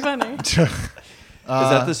it was very funny. Is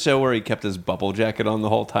that the show where he kept his bubble jacket on the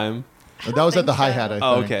whole time? That was at the hi-hat, I think.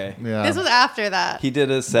 Oh, okay. Yeah. This was after that. He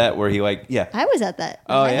did a set where he I was at that.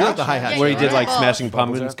 Oh, yeah? At the hi-hat. Where he did like Yeah. Smashing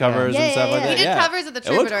Pumpkins covers and stuff like that. He did covers at the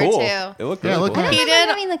Troubadour, it looked cool. too. It looked Yeah, really it looked cool. nice. He did.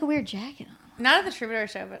 I mean, like a weird jacket on. Not at the Troubadour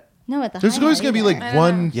show, but No, at the There's always going to be like I don't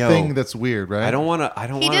one know. thing that's weird, right? I don't want to.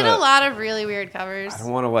 he did a lot of really weird covers. I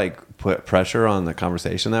don't want to like put pressure on the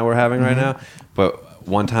conversation that we're having right Mm-hmm. now. But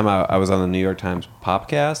one time I was on the New York Times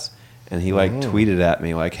Popcast, and he like tweeted at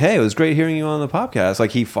me like, "Hey, it was great hearing you on the podcast."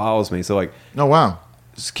 Like he follows me, so like, oh wow.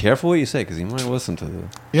 Just careful what you say because he might listen to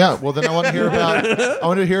this. Yeah, well then I want to hear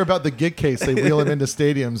about the gig case they wheel him into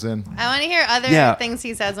stadiums in. I want to hear other things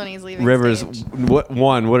he says when he's leaving Rivers, stage. what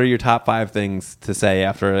are your top 5 things to say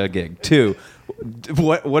after a gig? 2,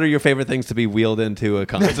 what are your favorite things to be wheeled into a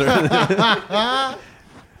concert?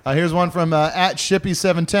 Here's one from at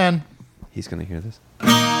Shippy710. He's gonna hear this.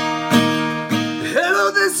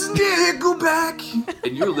 Hello, this is Nickelback,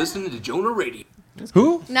 and you're listening to Jonah Radio.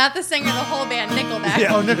 Who? Not the singer, the whole band, Nickelback.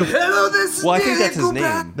 Yeah. Oh, Nickelback. Hello, this is Well, I think that's his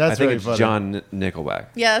Nickelback. name. That's I think very it's funny. John Nickelback.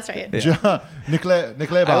 Yeah, that's right. Yeah.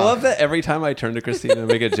 Nickelback. I love that every time I turn to Christina and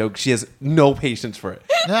make a joke, she has no patience for it.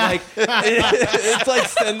 Like it's like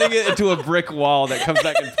sending it into a brick wall that comes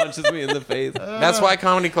back and punches me in the face. That's why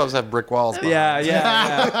comedy clubs have brick walls.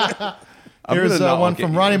 Yeah. Here's one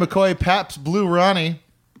from Ronnie McCoy, Pabst Blue Ronnie.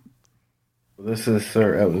 This is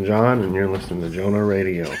Sir Elton John, and you're listening to Jonah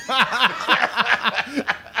Radio.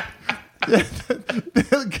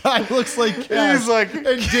 The guy looks like Cash He's like,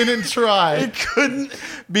 and didn't try. It couldn't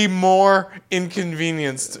be more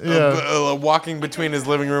inconvenienced walking between his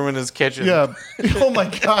living room and his kitchen. Yeah. Oh my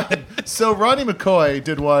God. So Ronnie McCoy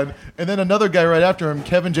did one, and then another guy right after him,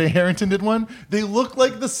 Kevin J. Harrington, did one. They look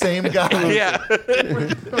like the same guy. Yeah. Look at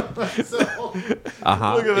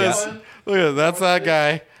this. Look at that's that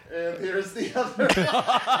guy. And here's the other.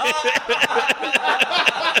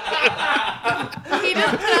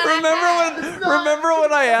 Remember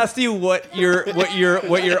when I asked you what your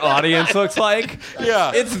audience looks like?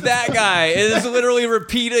 Yeah. It's that guy. It is literally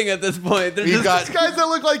repeating at this point. They're We've just got Guys that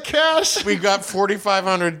look like Cash. we got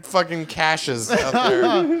 4,500 fucking caches out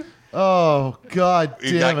there. Oh God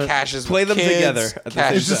We damn got it. caches. play with them kids, together at the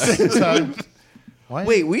caches. It's the same time.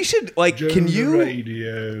 Wait, we should like. Can you?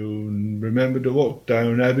 Radio, and remember to walk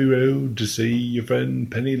down Abbey Road to see your friend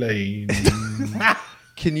Penny Lane.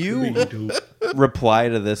 Can you reply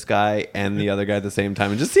to this guy and the other guy at the same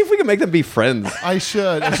time and just see if we can make them be friends? I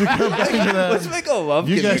should go back to that. Let's make a love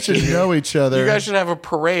You guys should know each other. You guys should have a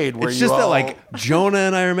parade where It's you just all... that like Jonah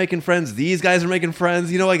and I are making friends. These guys are making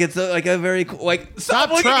friends. You know, like it's like a very cool, like stop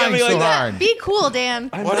looking trying at me so like that. hard. Be cool, Dan.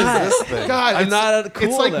 What is this thing? God, I'm not cool,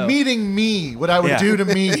 it's like though. meeting me. What I would Yeah. do to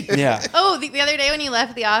me. Yeah. Oh, the other day when you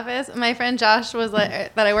left the office, my friend Josh was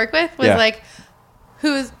like, that I work with, was Yeah. like,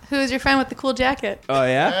 "Who's your friend with the cool jacket?" Oh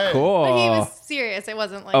yeah, cool. But he was serious. It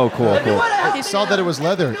wasn't like. Oh, cool, cool. I saw that it was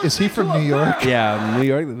leather. Is he from New York? Yeah, New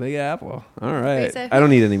York, the Big Apple. All right. said, I don't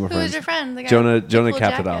need any more who friends. was your friend? The guy Jonah. with the Jonah cool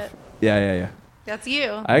capped it jacket. off. Yeah. That's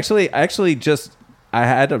you. I actually just I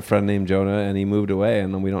had a friend named Jonah and he moved away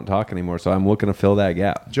and then we don't talk anymore. So I'm looking to fill that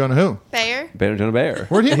gap. Jonah who? Bayer. Jonah Bayer.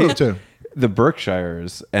 Where'd he move to? The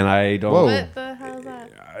Berkshires, and I don't. Whoa. What the hell is that?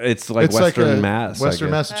 It's like It's Western like a Mass. I Western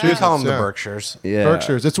guess. Massachusetts. We call them the yeah. Berkshires. Yeah.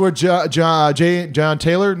 Berkshires. It's where John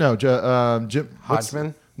Taylor. No, Jim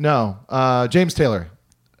Hodgman? No, James Taylor.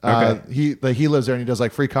 Okay. He lives there and he does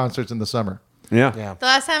like free concerts in the summer. Yeah. The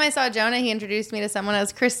last time I saw Jonah, he introduced me to someone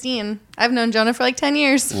as Christine. I've known Jonah for like 10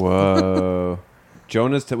 years. Whoa.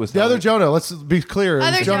 Jonas was The other Jonah. Let's be clear. It was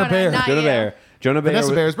Other Jonah Jonah, Bayer. not Jonah you. Bayer. Jonah Bayer. Vanessa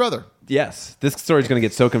was- Bayer's brother. Yes. This story is going to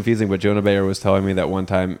get so confusing, but Jonah Bayer was telling me that one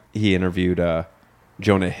time he interviewed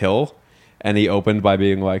Jonah Hill, and he opened by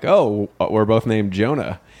being like, "Oh, we're both named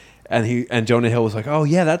Jonah," and Jonah Hill was like, "Oh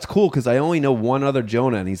yeah, that's cool because I only know one other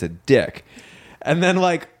Jonah, and he's a dick." And then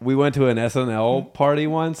like we went to an SNL party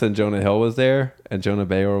once, and Jonah Hill was there, and Jonah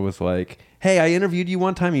Bayer was like, "Hey, I interviewed you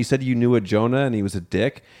one time. You said you knew a Jonah, and he was a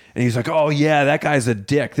dick." And he's like, "Oh yeah, that guy's a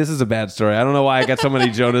dick. This is a bad story. I don't know why I got so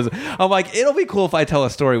many Jonahs." I'm like, "It'll be cool if I tell a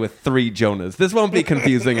story with 3 Jonahs. This won't be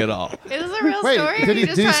confusing at all." Is this a real Wait, story? did he-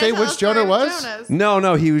 Just did he trying to say tell which a story Jonah with was? Jonas?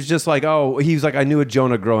 No, he was just like, "Oh, he was like, I knew a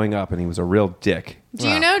Jonah growing up, and he was a real dick." Do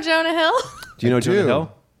you know Jonah Hill? Do you know I Jonah do.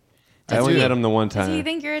 Hill? I only met him the one Does he time.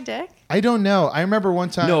 think you're a dick? I don't know. I remember one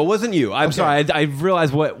time. No, it wasn't you. I'm sorry. I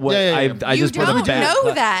realized what Yeah, yeah, yeah. I You just put a don't bad.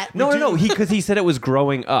 know that. No. Because he said it was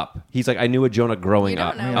growing up. He's like, I knew a Jonah growing You don't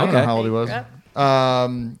up. know. I don't know Okay. how old he was.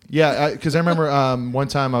 Because I remember one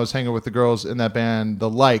time I was hanging with the girls in that band, The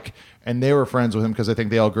Like, and they were friends with him because I think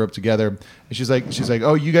they all grew up together. And she's like,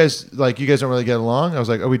 "Oh, you guys don't really get along." I was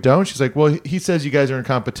like, "Oh, we don't." She's like, "Well, he says you guys are in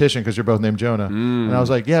competition because you're both named Jonah." And I was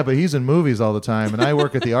like, "Yeah, but he's in movies all the time, and I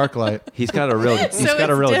work at the ArcLight." He's got a real So it's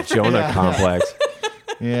different. Jonah complex.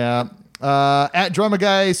 Yeah. At Drummer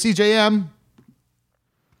Guy CJM.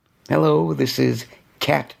 Hello, this is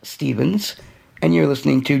Cat Stevens, and you're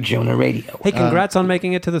listening to Jonah Radio. Hey, congrats on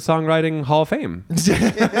making it to the Songwriting Hall of Fame. With Missy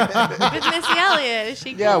Elliott. Is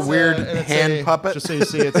she Yeah, cool? weird And it's hand puppet. Just so you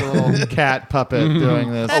see, it's a little cat puppet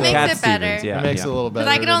doing this. That makes Cat it better. Stevens, yeah. It makes it a little better.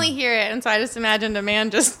 Because I could only hear it, and so I just imagined a man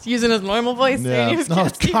just using his normal voice. Yeah. saying he was Oh,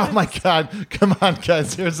 Cat Stevens. my God. Come on,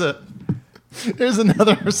 guys. Here's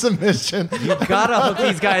another submission. You gotta hook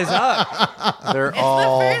these guys up. They're It's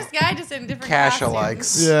all the first guy just in different cash costumes.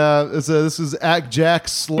 alikes. Yeah, this is Act Jack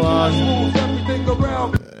Slug.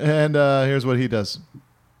 And here's what he does.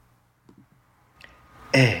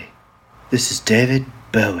 Hey, this is David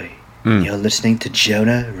Bowie. You're listening to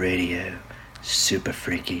Jonah Radio. Super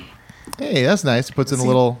freaky. Hey, that's nice. Puts in Is a he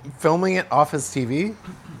little, filming it off his TV.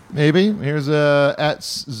 maybe. Here's at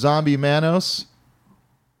Zombie Manos.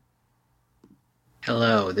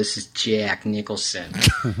 Hello, this is Jack Nicholson.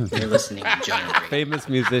 You're listening to Jonah Radio. Famous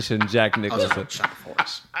musician Jack Nicholson. Chuck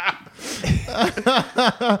Force.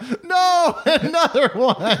 No, another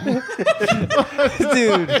one.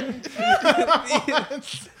 Dude.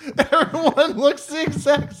 Everyone looks the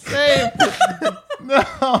exact same.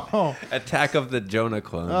 No. Attack of the Jonah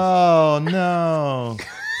clones. Oh, no.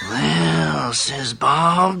 Well, says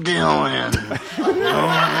Bob Dylan. You're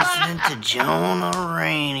listening to Jonah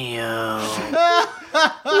Radio.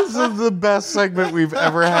 This is the best segment we've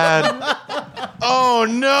ever had. Oh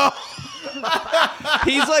no!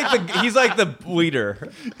 He's like the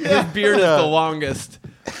leader. His beard is the longest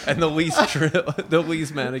and the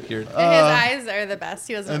least manicured. And his eyes are the best.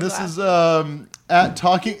 He wasn't. And this is at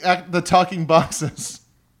the Talking Boxes.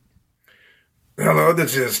 Hello,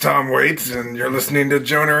 this is Tom Waits, and you're listening to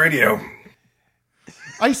Jonah Radio.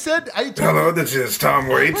 Hello, this is Tom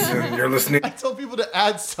Waits, and you're listening. I told people to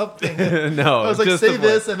add something. No, I was like, just say the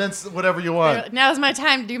this and then whatever you want. Now's my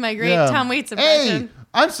time to do my great Yeah. Tom Waits impression. Hey,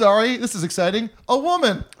 I'm sorry. This is exciting. A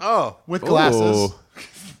woman. Oh, with glasses.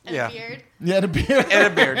 And a beard. Yeah, and a beard. And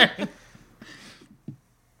a beard.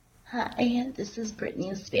 Hi, this is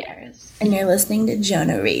Britney Spears, and you're listening to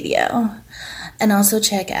Jonah Radio. And also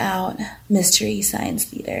check out Mystery Science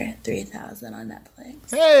Theater 3000 on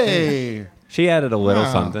Netflix. Hey. She added a little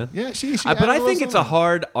Wow. something. Yeah, she But added I a think little it's a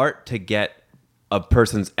hard art to get a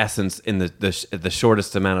person's essence in the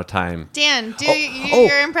shortest amount of time. Dan, do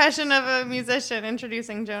your impression of a musician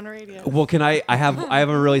introducing Jonah Radio. Well, can I have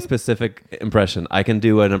a really specific impression. I can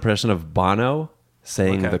do an impression of Bono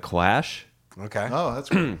saying The Clash. Okay. Oh, that's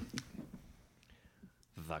great.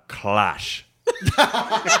 The Clash.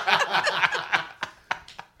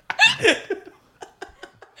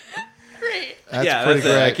 Great. That's yeah, pretty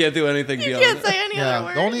that's it. great. I can't do anything You beyond can't that. say any Yeah, other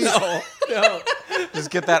words. the only No.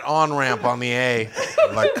 Just get that on ramp on the A.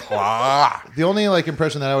 Like, claw. the only like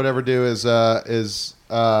impression that I would ever do is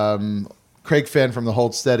Craig Finn from the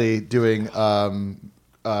Hold Steady doing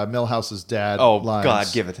Milhouse's dad. Oh, lines. God,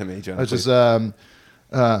 give it to me, John. I was just well,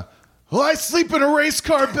 I sleep in a race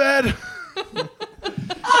car bed.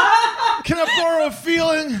 Can I borrow a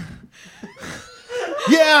feeling?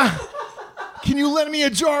 Yeah. Can you lend me a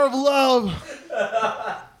jar of love?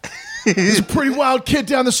 There's a pretty wild kid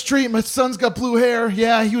down the street. My son's got blue hair.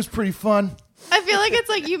 Yeah, he was pretty fun. I feel like it's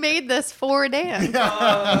like you made this for Dan.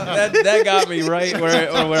 That got me right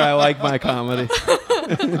where I like my comedy.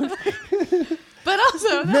 But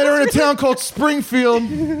also, Met her in a town called Springfield.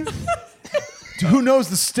 Who knows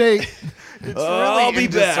the state? I'll be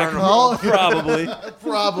back. Probably.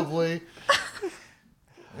 Probably.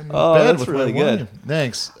 Oh, Bed that's with really my good. wine.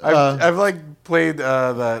 Thanks. I've like played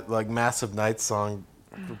that like Massive Nights song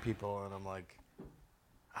for people, and I'm like,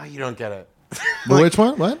 oh, you don't get it. Which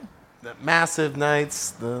one? What? The Massive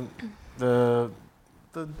Nights, the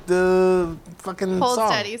fucking Hold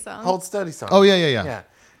song. Steady song. Hold Steady song. Oh, yeah. Yeah.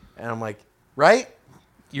 And I'm like, right?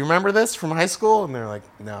 You remember this from high school? And they're like,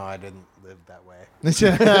 no, I didn't live that way.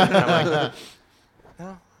 And I'm like,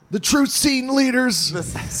 no. The true scene leaders. The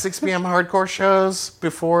 6 p.m. hardcore shows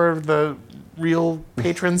before the real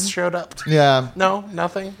patrons showed up. Yeah. No,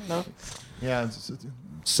 nothing. No. Yeah.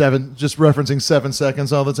 Seven. Just referencing 7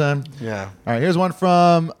 seconds all the time. Yeah. All right. Here's one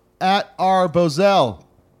from @R_Bozell.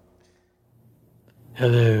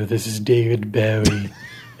 Hello, this is David Bowie,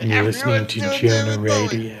 and you're listening to Jonah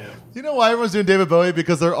Radio. You know why everyone's doing David Bowie?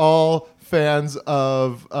 Because they're all fans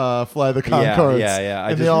of Fly the Conchords. Yeah.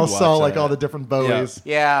 And they all saw like all the different Bowies.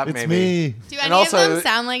 Yeah, It's maybe. me. do And any also- of them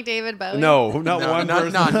sound like David Bowie? No, not one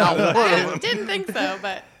person. Not one of I them. didn't think so,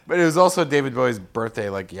 but But it was also David Bowie's birthday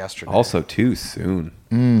like yesterday. Also, too soon.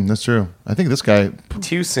 That's true. I think this guy.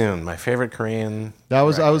 Too soon. My favorite Korean.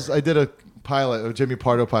 I did a pilot, a Jimmy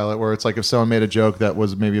Pardo pilot, where it's like if someone made a joke that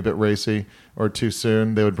was maybe a bit racy or too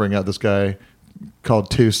soon, they would bring out this guy called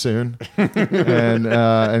Too Soon,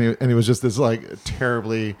 and he was just this like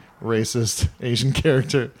terribly racist Asian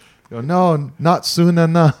character. No, not soon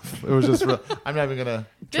enough. It was just. I'm not even gonna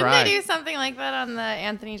didn't try. they do something like that on the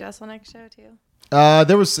Anthony Jeselnik show too?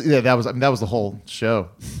 That was the whole show.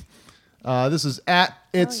 This is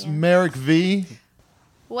It's Merrick V.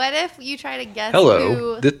 What if you try to guess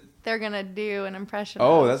Hello. who they're gonna do an impression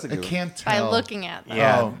Oh, of that's a good I one. can't by tell. looking at them?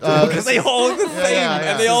 Yeah. Because they all look the same,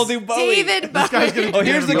 and they all do Bowie. David Bowie. Oh,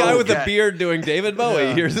 here's the guy with the Okay. beard doing David Bowie.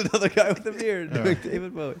 Yeah. Here's another guy with the beard doing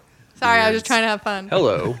David Bowie. Sorry, I was just trying to have fun.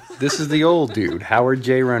 Hello, this is the old dude, Howard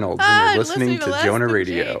J. Reynolds, and you're listening to less Jonah than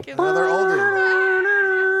Radio. Jake. Another older.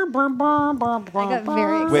 I got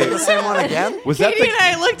very Wait, The same one again? was that Katie and the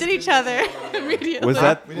I looked at each other immediately. was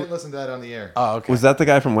that We didn't listen to that on the air. Oh, okay. was that the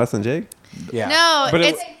guy from Wes and Jake? Yeah. No, But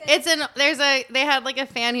it- they had like a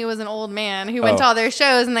fan who was an old man who went to Oh. all their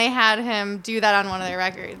shows and they had him do that on one of their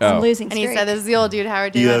records. Oh. losing And he streak. said, "This is the old dude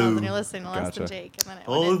Howard J. Yo. Reynolds, and you're listening to Less Than Gotcha. Jake." And then it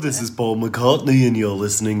went Oh, into this it. is Paul McCartney, and you're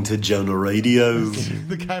listening to Jonah Radio.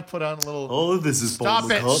 The guy put on a little. Oh, this is Paul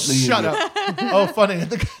Stop it! McCartney. Shut and up! Oh, funny.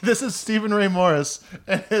 This is Stephen Ray Morris,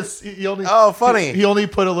 and he only. Oh, funny. He only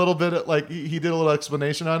put a little bit of, like he did a little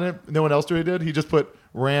explanation on it. No one else really did. He just put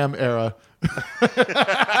Ram era.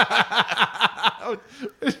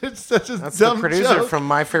 It's such a That's dumb the producer joke. from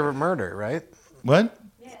My Favorite Murder, right? What?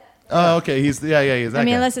 Oh, okay. He's that I mean, guy.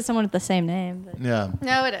 unless it's someone with the same name. But. Yeah.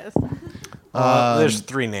 No, it is There's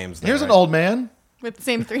 3 names there. Here's an right? old man. with the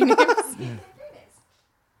same 3 names.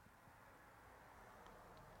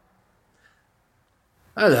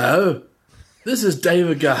 Hello, this is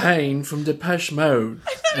David Gahane from Depeche Mode,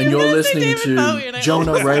 and you're listening David Bowie, to and I Jonah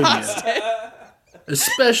almost Radio. lost it.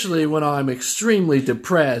 Especially when I'm extremely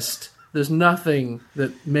depressed, there's nothing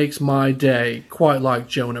that makes my day quite like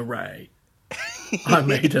Jonah Ray. I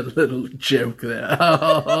made a little joke there.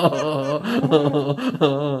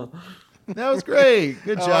 That was great.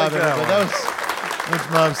 Good I job, like that everybody. That was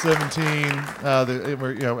Mom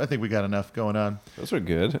 17. I think we got enough going on. Those are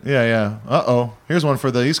good. Yeah. Uh-oh. Here's one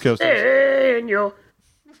for the East Coast. Daniel.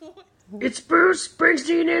 It's Bruce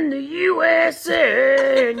Springsteen in the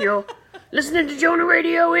USA, and you're listening to Jonah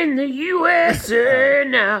Radio in the USA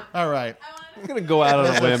now. All right. I'm gonna go out on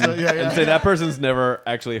a limb and say that person's never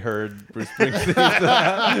actually heard Bruce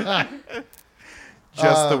Springsteen.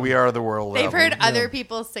 Just the We Are the World They've album. heard other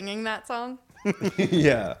people singing that song.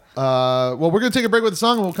 Yeah. Well, we're going to take a break with the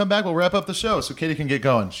song, and we'll come back. We'll wrap up the show so Katie can get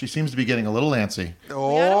going. She seems to be getting a little antsy. We gotta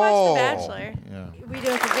watch The Bachelor. Yeah. We do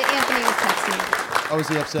it because Anthony was texting me. Oh, is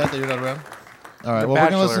he upset that you're not around? All right. The Well, we're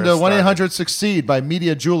going to listen to Bachelor 1-800-SUCCEED by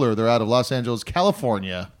Media Jeweler. They're out of Los Angeles,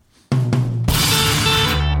 California.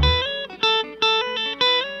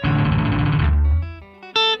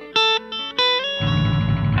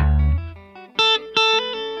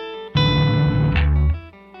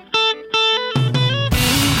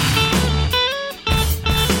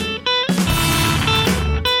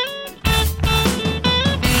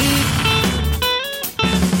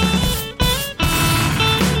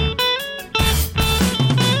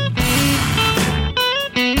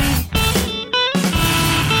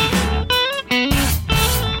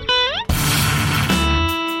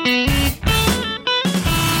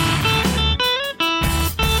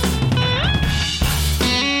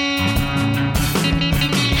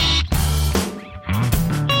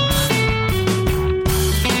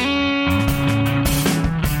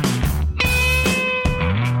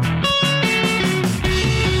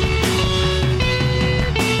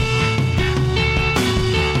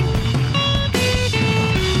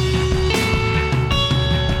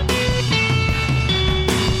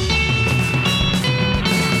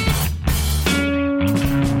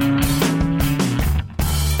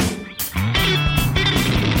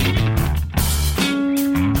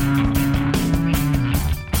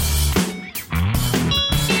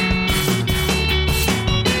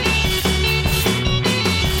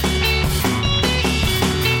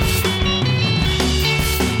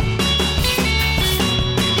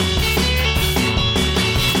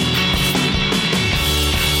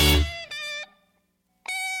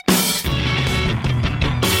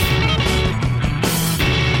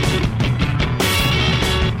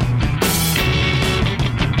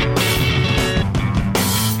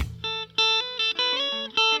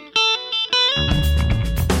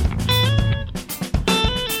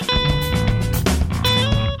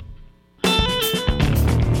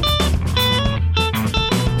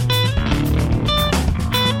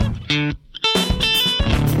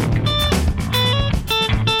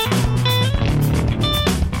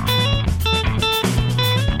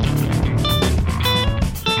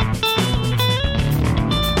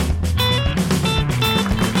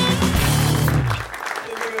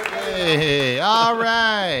 Hey, all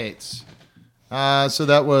right. So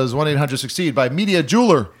that was 1-800-SUCCEED by Media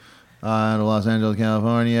Jeweler out of Los Angeles,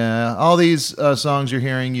 California. All these songs you're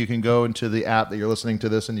hearing, you can go into the app that you're listening to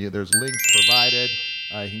this, and there's links provided.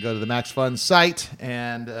 You can go to the Max Fun site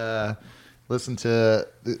and listen to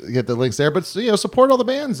get the links there. But support all the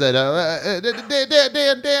bands that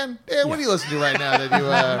Dan, what do you listen to right now? That you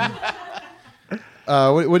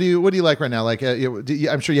what do you like right now? Like,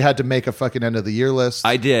 I'm sure you had to make a fucking end of the year list.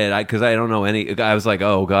 I did, because I don't know any. I was like,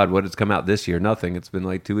 oh God, what has come out this year? Nothing. It's been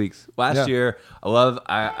like 2 weeks. Last year, I love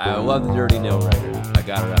the Dirty Nil record. I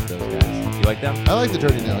got it off those guys. You like them? I like the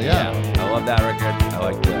Dirty Nil. Yeah. I love that record. I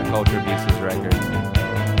like the Culture Pieces record.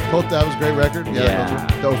 That was a great record. Yeah.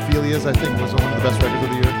 The Ophelia's, I think, was one of the best records of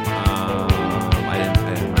the year. I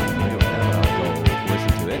didn't really with that, but I'll go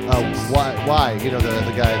listen to it. Why? You know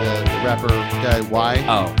the guy, the rapper guy. Why?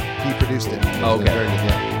 Oh, he produced it. Oh, okay. Very good.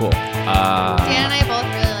 Yeah. Cool. Dan and I both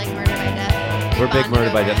really like Murder by Death. We're big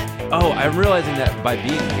Murder by Death. Oh, I'm realizing that by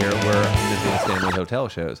being here, we're missing Stanley Hotel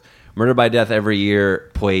shows. Murder by Death every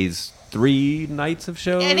year plays 3 nights of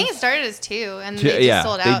shows. Yeah, I think it started as 2, and they just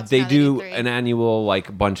sold out. They do an annual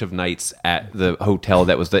bunch of nights at the hotel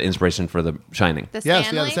that was the inspiration for The Shining. The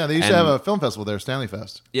Stanley? Yes, they used to have a film festival there, Stanley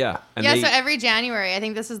Fest. Yeah. And so every January, I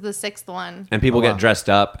think this is the 6th one. And people get dressed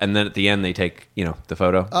up, and then at the end they take, the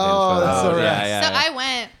photo. Oh, that's so right. Yeah. So I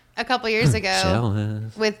went a couple years ago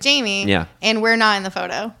with Jamie, Yeah. and we're not in the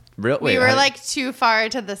photo. Really? We were too far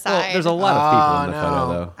to the side. Well, there's a lot of people in the photo,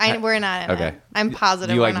 though. We're not in it. I'm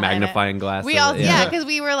positive. You we're like not magnifying in it. glass? We all, because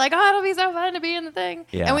we were like, it'll be so fun to be in the thing.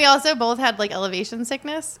 Yeah. And we also both had elevation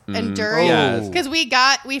sickness, and during because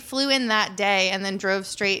we flew in that day and then drove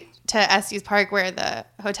straight to Estes Park where the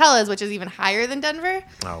hotel is, which is even higher than Denver.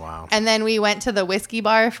 Oh wow! And then we went to the whiskey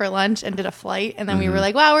bar for lunch and did a flight, and then we were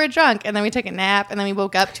like, wow, we're drunk, and then we took a nap, and then we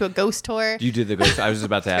woke up to a ghost tour. You did the ghost. I was just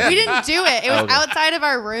about to ask. We didn't do it. It was outside of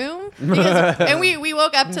our room, and we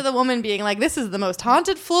woke up to the woman being like, "This is the most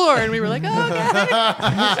haunted floor," and we were like, "Oh, okay."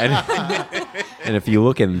 And if you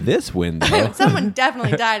look in this window, someone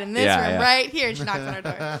definitely died in this room right here. And she knocked on our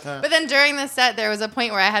door. Uh-huh. But then during the set, there was a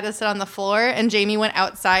point where I had to sit on the floor, and Jamie went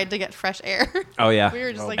outside to get fresh air. Oh yeah. We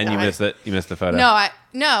were just like, and you dying. missed it. You missed the photo.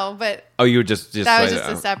 No, but Oh, you were just that was like,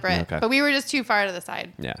 just a separate. Okay. But we were just too far to the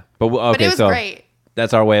side. Yeah, but okay, it was so great.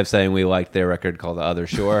 That's our way of saying we liked their record called The Other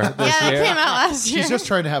Shore this Yeah, year. it came out last year. She's just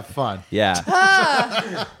trying to have fun. Yeah.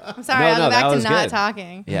 I'm sorry. I'll go that back to was not good.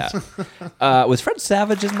 talking. Yeah. Was Fred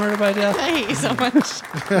Savage in Murder by Death? I hate you so much.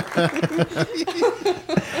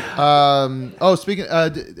 Speaking,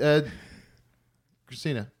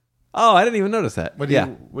 Christina. Oh, I didn't even notice that. What do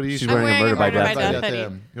you? She's wearing a Murder by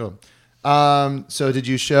Death. Cool. So did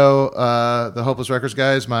you show the Hopeless Records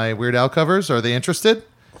guys my Weird Al covers? Are they interested?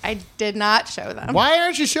 I did not show them. Why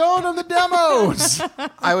aren't you showing them the demos?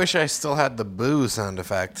 I wish I still had the boo sound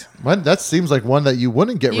effect. What? That seems like one that you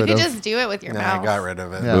wouldn't get You rid could of. just do it with your Nah, mouth. I got rid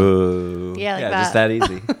of it. Yeah. Boo. Yeah, like just that.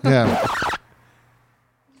 that easy. Yeah.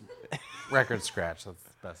 Record scratch. That's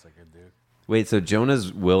the best I could do. Wait, so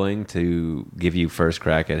Jonah's willing to give you first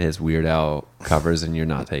crack at his Weird Al covers, and you're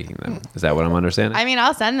not taking them? Is that what I'm understanding? I mean,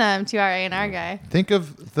 I'll send them to our A&R guy. Think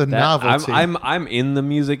of the novelty. I'm in the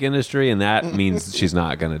music industry, and that means she's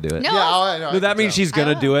not going to do it. No, No, that means she's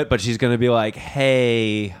going to do it, but she's going to be like,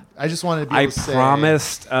 hey, I just wanted to be I able to say,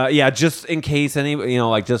 promised. Just in case any,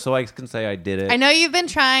 just so I can say I did it. I know you've been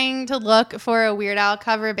trying to look for a Weird Al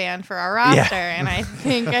cover band for our roster, and I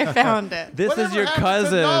think I found it. This is your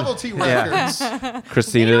cousin. Novelty records.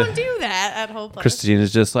 Christina. They don't do that at Hopeless.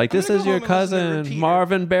 Christina's just like, this is your cousin,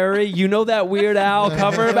 Marvin Berry. You know that Weird Al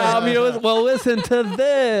cover about me? Well, listen to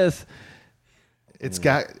this. It's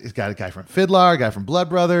got a guy from Fiddler, a guy from Blood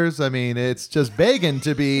Brothers. I mean, it's just begging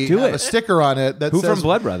to be Do have it. a sticker on it that Who says from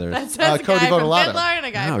Blood Brothers? That says a Cody guy from Bottolato. Fiddler and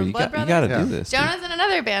a guy No, from you Blood got Brothers. to do this. dude. Jonah's in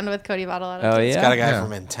another band with Cody Bottolato. Oh, too. yeah? Got a guy Yeah.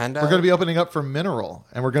 from Nintendo. We're going to be opening up for Mineral,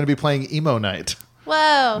 and we're going to be playing Emo Night.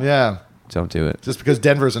 Whoa. Yeah, Don't do it. just because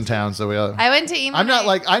Denver's in town, so we. I went to emo. I'm not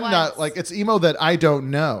night like once. it's emo that I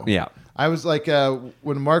don't know. Yeah. I was like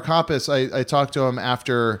when Mark Hoppus, I talked to him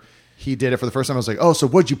after he did it for the first time. I was like, oh, so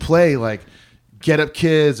what'd you play? Like, Get Up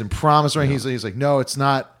Kids and Promise Ring. He's like, no, it's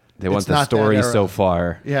not. They want it's the not that story era. so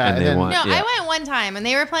far. Yeah, And and they then- want. No, yeah. I went one time and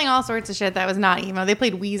they were playing all sorts of shit that was not emo. They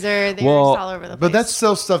played Weezer. They Well, were just all over the place. But that's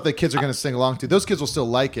still stuff that kids are going to sing along to. Those kids will still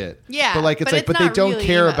like it. Yeah, but like it's but like, it's but they not don't really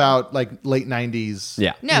care emo. about like late '90s.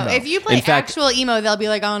 Yeah. no, if you play In fact- actual emo, they'll be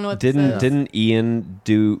like, I don't know what this is. Didn't Ian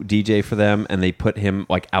do DJ for them, and they put him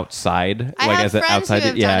like outside, I like have as an friends outside? who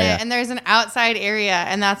have yeah, done yeah. it, and there's an outside area,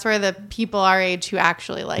 and that's where the people our age who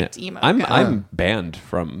actually liked Yeah. emo. I'm go. banned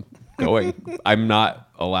from going. I'm not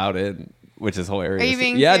allowed in, which is hilarious. Are you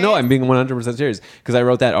being yeah, no, serious? I'm being 100% serious because I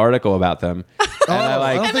wrote that article about them. And I I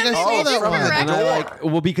like, don't think I saw that one. and I like,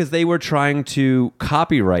 well, because they were trying to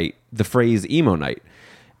copyright the phrase emo night.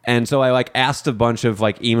 And so I like asked a bunch of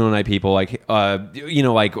like emo night people, like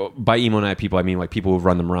like by emo night people I mean like people who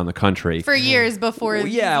run them around the country. For years before. Well,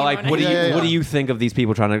 yeah, emo like night. what do you think of these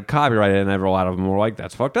people trying to copyright it? And a lot of them were like,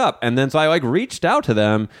 "That's fucked up." And then so I like reached out to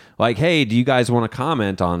them, like, "Hey, do you guys want to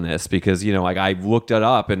comment on this? Because like I looked it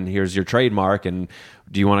up, and here's your trademark, and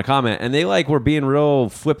do you want to comment?" And they like were being real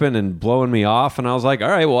flippant and blowing me off, and I was like, "All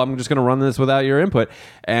right, well, I'm just gonna run this without your input."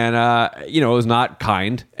 And it was not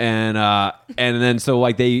kind, and then so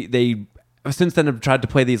like they since then have tried to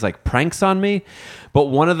play these like pranks on me. But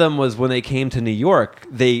one of them was when they came to New York,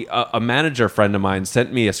 they a manager friend of mine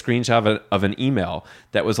sent me a screenshot of an email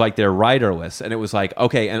that was like their rider list, and it was like,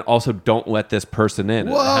 okay, and also don't let this person in.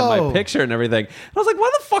 And it had my Whoa. picture and everything. And I was like, why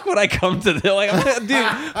the fuck would I come to this? Like, dude,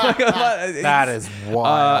 That is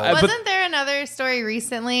wild. Wasn't there another story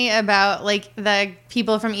recently about like the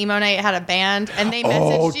people from Emo Night had a band and they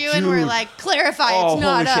messaged you and were dude. like, clarify Oh, it's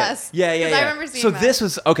not holy shit. us? Yeah, 'Cause I remember seeing So that. this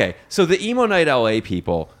was okay. So the Emo Night LA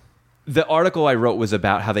people, the article I wrote was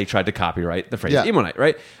about how they tried to copyright the phrase Yeah. Emo Night,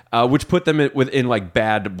 right? Which put them within like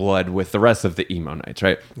bad blood with the rest of the Emo Nights,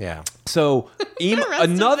 right? Yeah. So rest of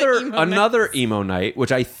the another Emo Emo Night,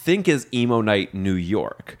 which I think is Emo Night New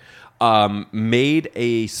York, made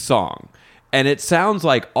a song. And it sounds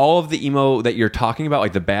like all of the emo that you're talking about,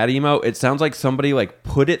 like the bad emo, it sounds like somebody like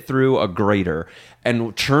put it through a grater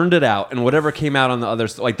and churned it out, and whatever came out on the other,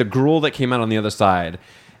 like the gruel that came out on the other side,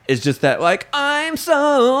 is just that like I'm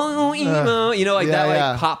so emo, like yeah, that like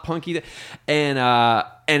yeah. pop punky, and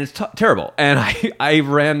it's terrible. And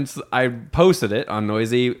I posted it on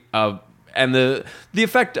Noisy. And the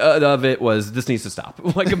effect of it was this needs to stop.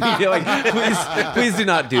 Like immediately, like please do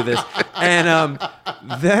not do this. And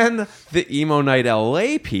then the Emo Night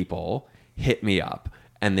LA people hit me up,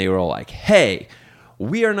 and they were like, "Hey,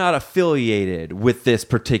 we are not affiliated with this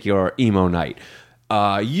particular Emo Night.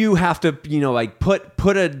 You have to, like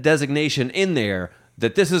put a designation in there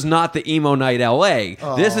that this is not the Emo Night LA.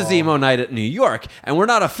 This is Emo Night at New York, and we're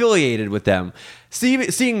not affiliated with them.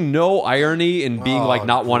 Seeing no irony in being like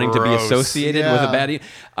not wanting to be gross. associated with a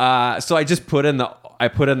bad. So I just put in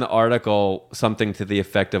the article something to the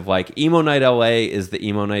effect of like, Emo Night LA is the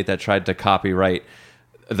emo night that tried to copyright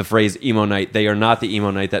the phrase emo night. They are not the emo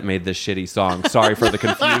night that made this shitty song. Sorry for the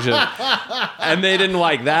confusion. And they didn't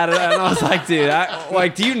like that. And I was like, dude,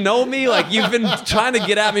 like, do you know me? Like, you've been trying to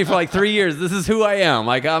get at me for like 3 years. This is who I am.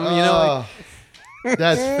 Like, I'm, you know, like,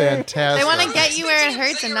 that's fantastic. They want to get you where it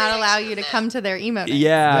hurts and not allow you to come to their emo night.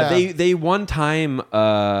 yeah. They one time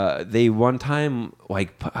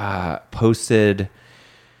like posted,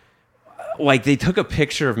 like, they took a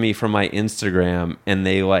picture of me from my Instagram and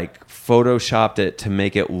they like photoshopped it to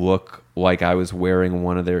make it look like I was wearing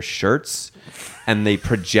one of their shirts, and they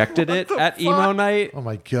projected it at emo night. Oh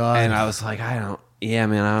my god. And I was like, I don't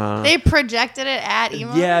know. They projected it at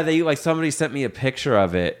emo. Yeah, they like, somebody sent me a picture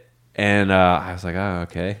of it, and I was like, oh,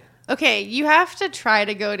 okay. Okay, you have to try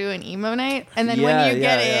to go to an emo night, and then when you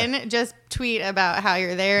get in, just tweet about how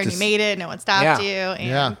you're there and you made it, no one stopped you.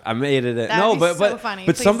 And I made it. That'd be so funny.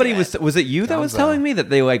 But Please somebody do it. was it you that was telling me that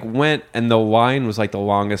they like went and the line was like the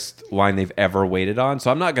longest line they've ever waited on? So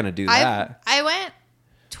I'm not going to do that. I went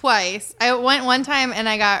twice. I went one time and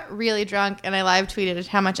I got really drunk and I live tweeted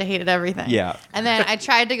how much I hated everything. Yeah. And then I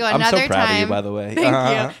tried to go I'm another so proud time. of you, by the way.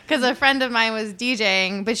 Thank you. Because a friend of mine was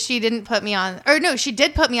DJing, but she didn't put me on, or no, she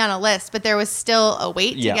did put me on a list, but there was still a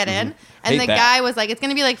wait to get in. And Hate the that. guy was like, it's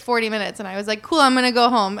going to be like 40 minutes. And I was like, cool, I'm going to go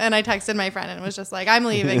home. And I texted my friend and was just like, I'm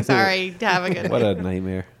leaving. Sorry. Have a good What night. a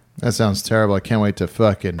nightmare. That sounds terrible. I can't wait to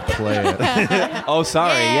fucking play it. Oh,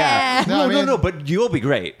 sorry. Yeah. No, I mean- No. But you'll be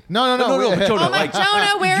great. No. But Jonah, Oh my like,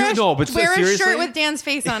 Jonah, wear a seriously? shirt with Dan's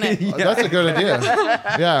face on it. That's a good idea.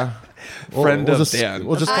 Yeah. Friend of just, Dan.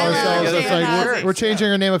 We'll just call I love ourselves. Dan It's like, Ozzie. we're changing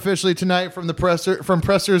our name officially tonight from the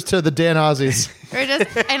Pressers to the Dan Aussies. Or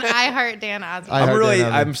just an I Heart Dan Ozzie.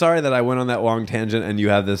 I'm sorry that I went on that long tangent and you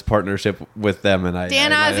have this partnership with them and I.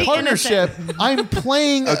 Dan I Ozzie Partnership. I'm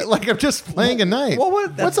playing like I'm just playing a night.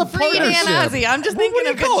 What's a Free partnership? Dan Ozzie. I'm just thinking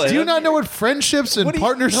of call it? Do you not know what friendships and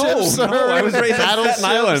partnerships No, are? I was raised in Battleships?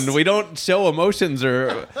 Staten Island. We don't show emotions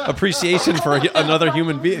or appreciation for another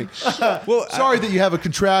human being. Well, Sorry that you have a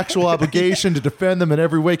contractual obligation to defend them in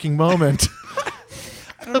every waking moment.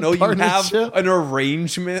 I don't know. You have an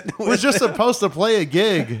arrangement. We're just supposed to play a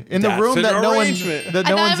gig in the That's room an that no arrangement. I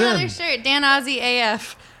thought one's of another in. shirt. Dan Ozzie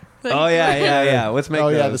AF. Oh yeah. Let's make. Oh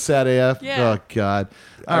yeah, those. the sad AF. Yeah. Oh god.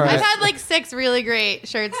 All right. I've had like 6 really great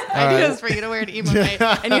shirts All ideas right. for you to wear to emo night,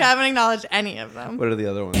 and you haven't acknowledged any of them. What are the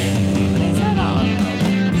other ones?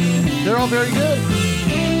 They're all very good.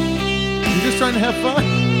 You're just trying to have fun.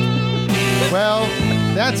 Well,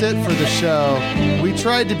 that's it for the show. We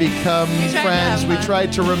tried to become friends. We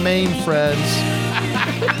tried to remain friends.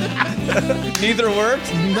 Neither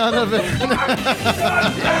worked. None of it.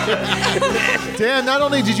 Dan, not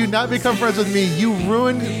only did you not become friends with me, you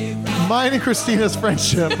ruined mine and Christina's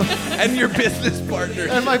friendship. And your business partner.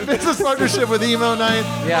 And my business partnership with Emo Night.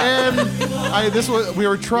 Yeah. And we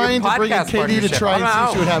were trying to bring in podcast Katie to partnership. try and I'm see if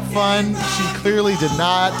out. she would have fun. She clearly did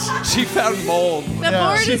not. She found mold. The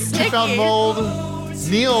board is she found sticky. mold.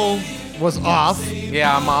 Neil was off.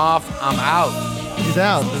 Yeah, I'm off. I'm out. He's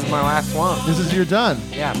out. This is my last one. This is you're done.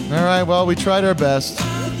 Yeah. All right. Well, we tried our best.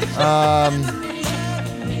 I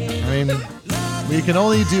mean, we can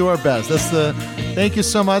only do our best. Thank you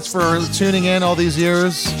so much for tuning in all these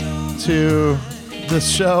years to this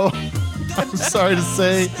show. I'm sorry to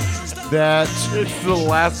say that It's the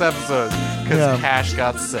last episode because Yeah. Cash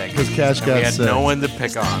got sick. 'Cause Cash And got we had sick. no one to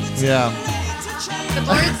pick on. yeah. The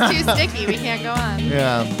board's too sticky. We can't go on.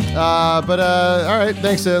 Yeah. But all right.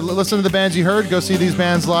 Thanks. Listen to the bands you heard. Go see these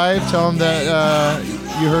bands live. Tell them that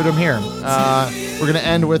you heard them here. We're going to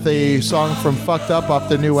end with a song from Fucked Up off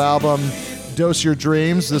the new album, Dose Your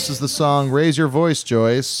Dreams. This is the song Raise Your Voice,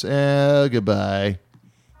 Joyce. Goodbye.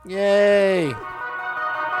 Yay.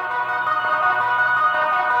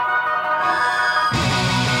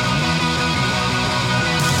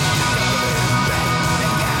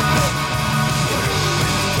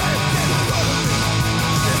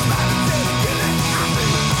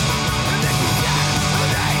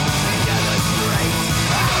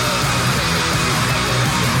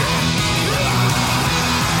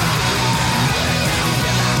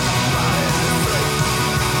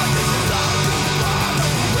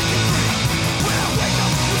 We're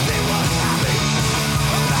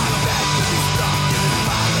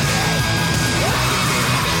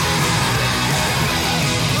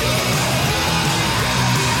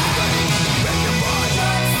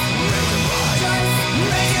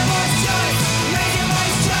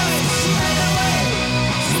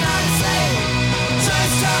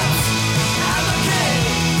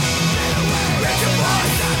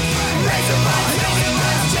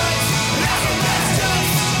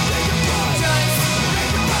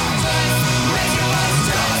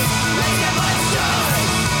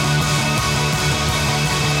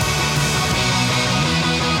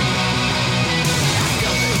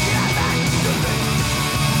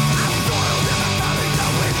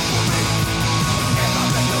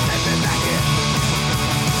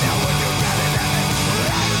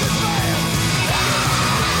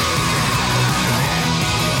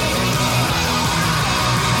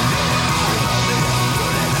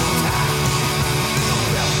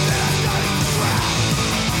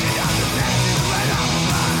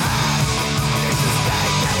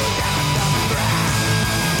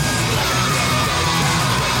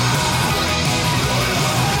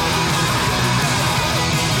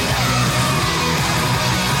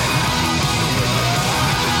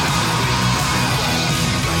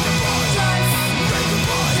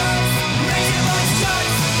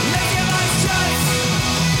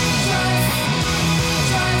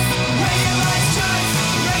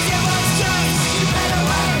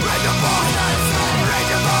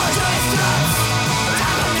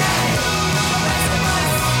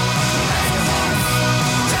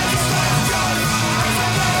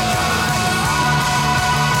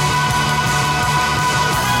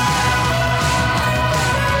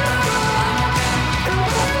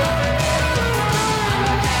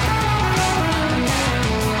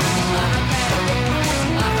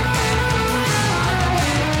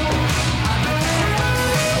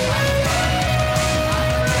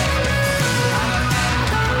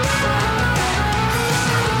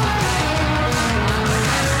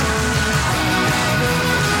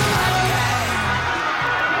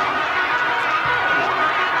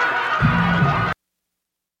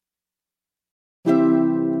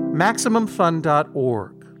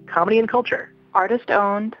MaximumFun.org. Comedy and culture. Artist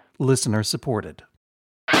owned. Listener supported.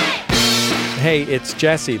 Hey, it's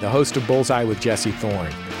Jesse, the host of Bullseye with Jesse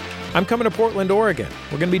Thorne. I'm coming to Portland, Oregon.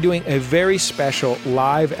 We're going to be doing a very special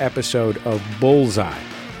live episode of Bullseye,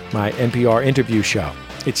 my NPR interview show.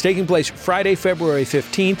 It's taking place Friday, February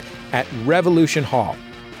 15th at Revolution Hall.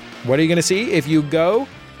 What are you going to see? If you go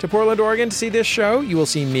to Portland, Oregon to see this show, you will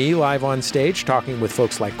see me live on stage talking with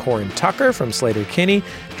folks like Corin Tucker from Slater-Kinney,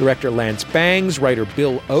 director Lance Bangs, writer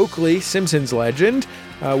Bill Oakley, Simpsons legend.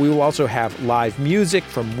 We will also have live music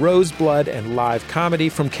from Roseblood and live comedy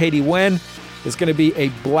from Katie Wen. It's going to be a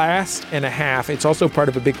blast and a half. It's also part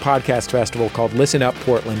of a big podcast festival called Listen Up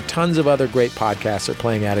Portland. Tons of other great podcasts are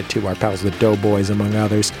playing at it too. Our pals, the Doughboys, among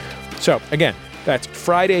others. So, again, that's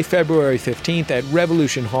Friday, February 15th at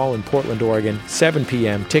Revolution Hall in Portland, Oregon, 7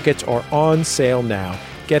 p.m. Tickets are on sale now.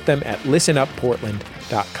 Get them at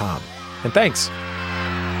listenupportland.com. And thanks.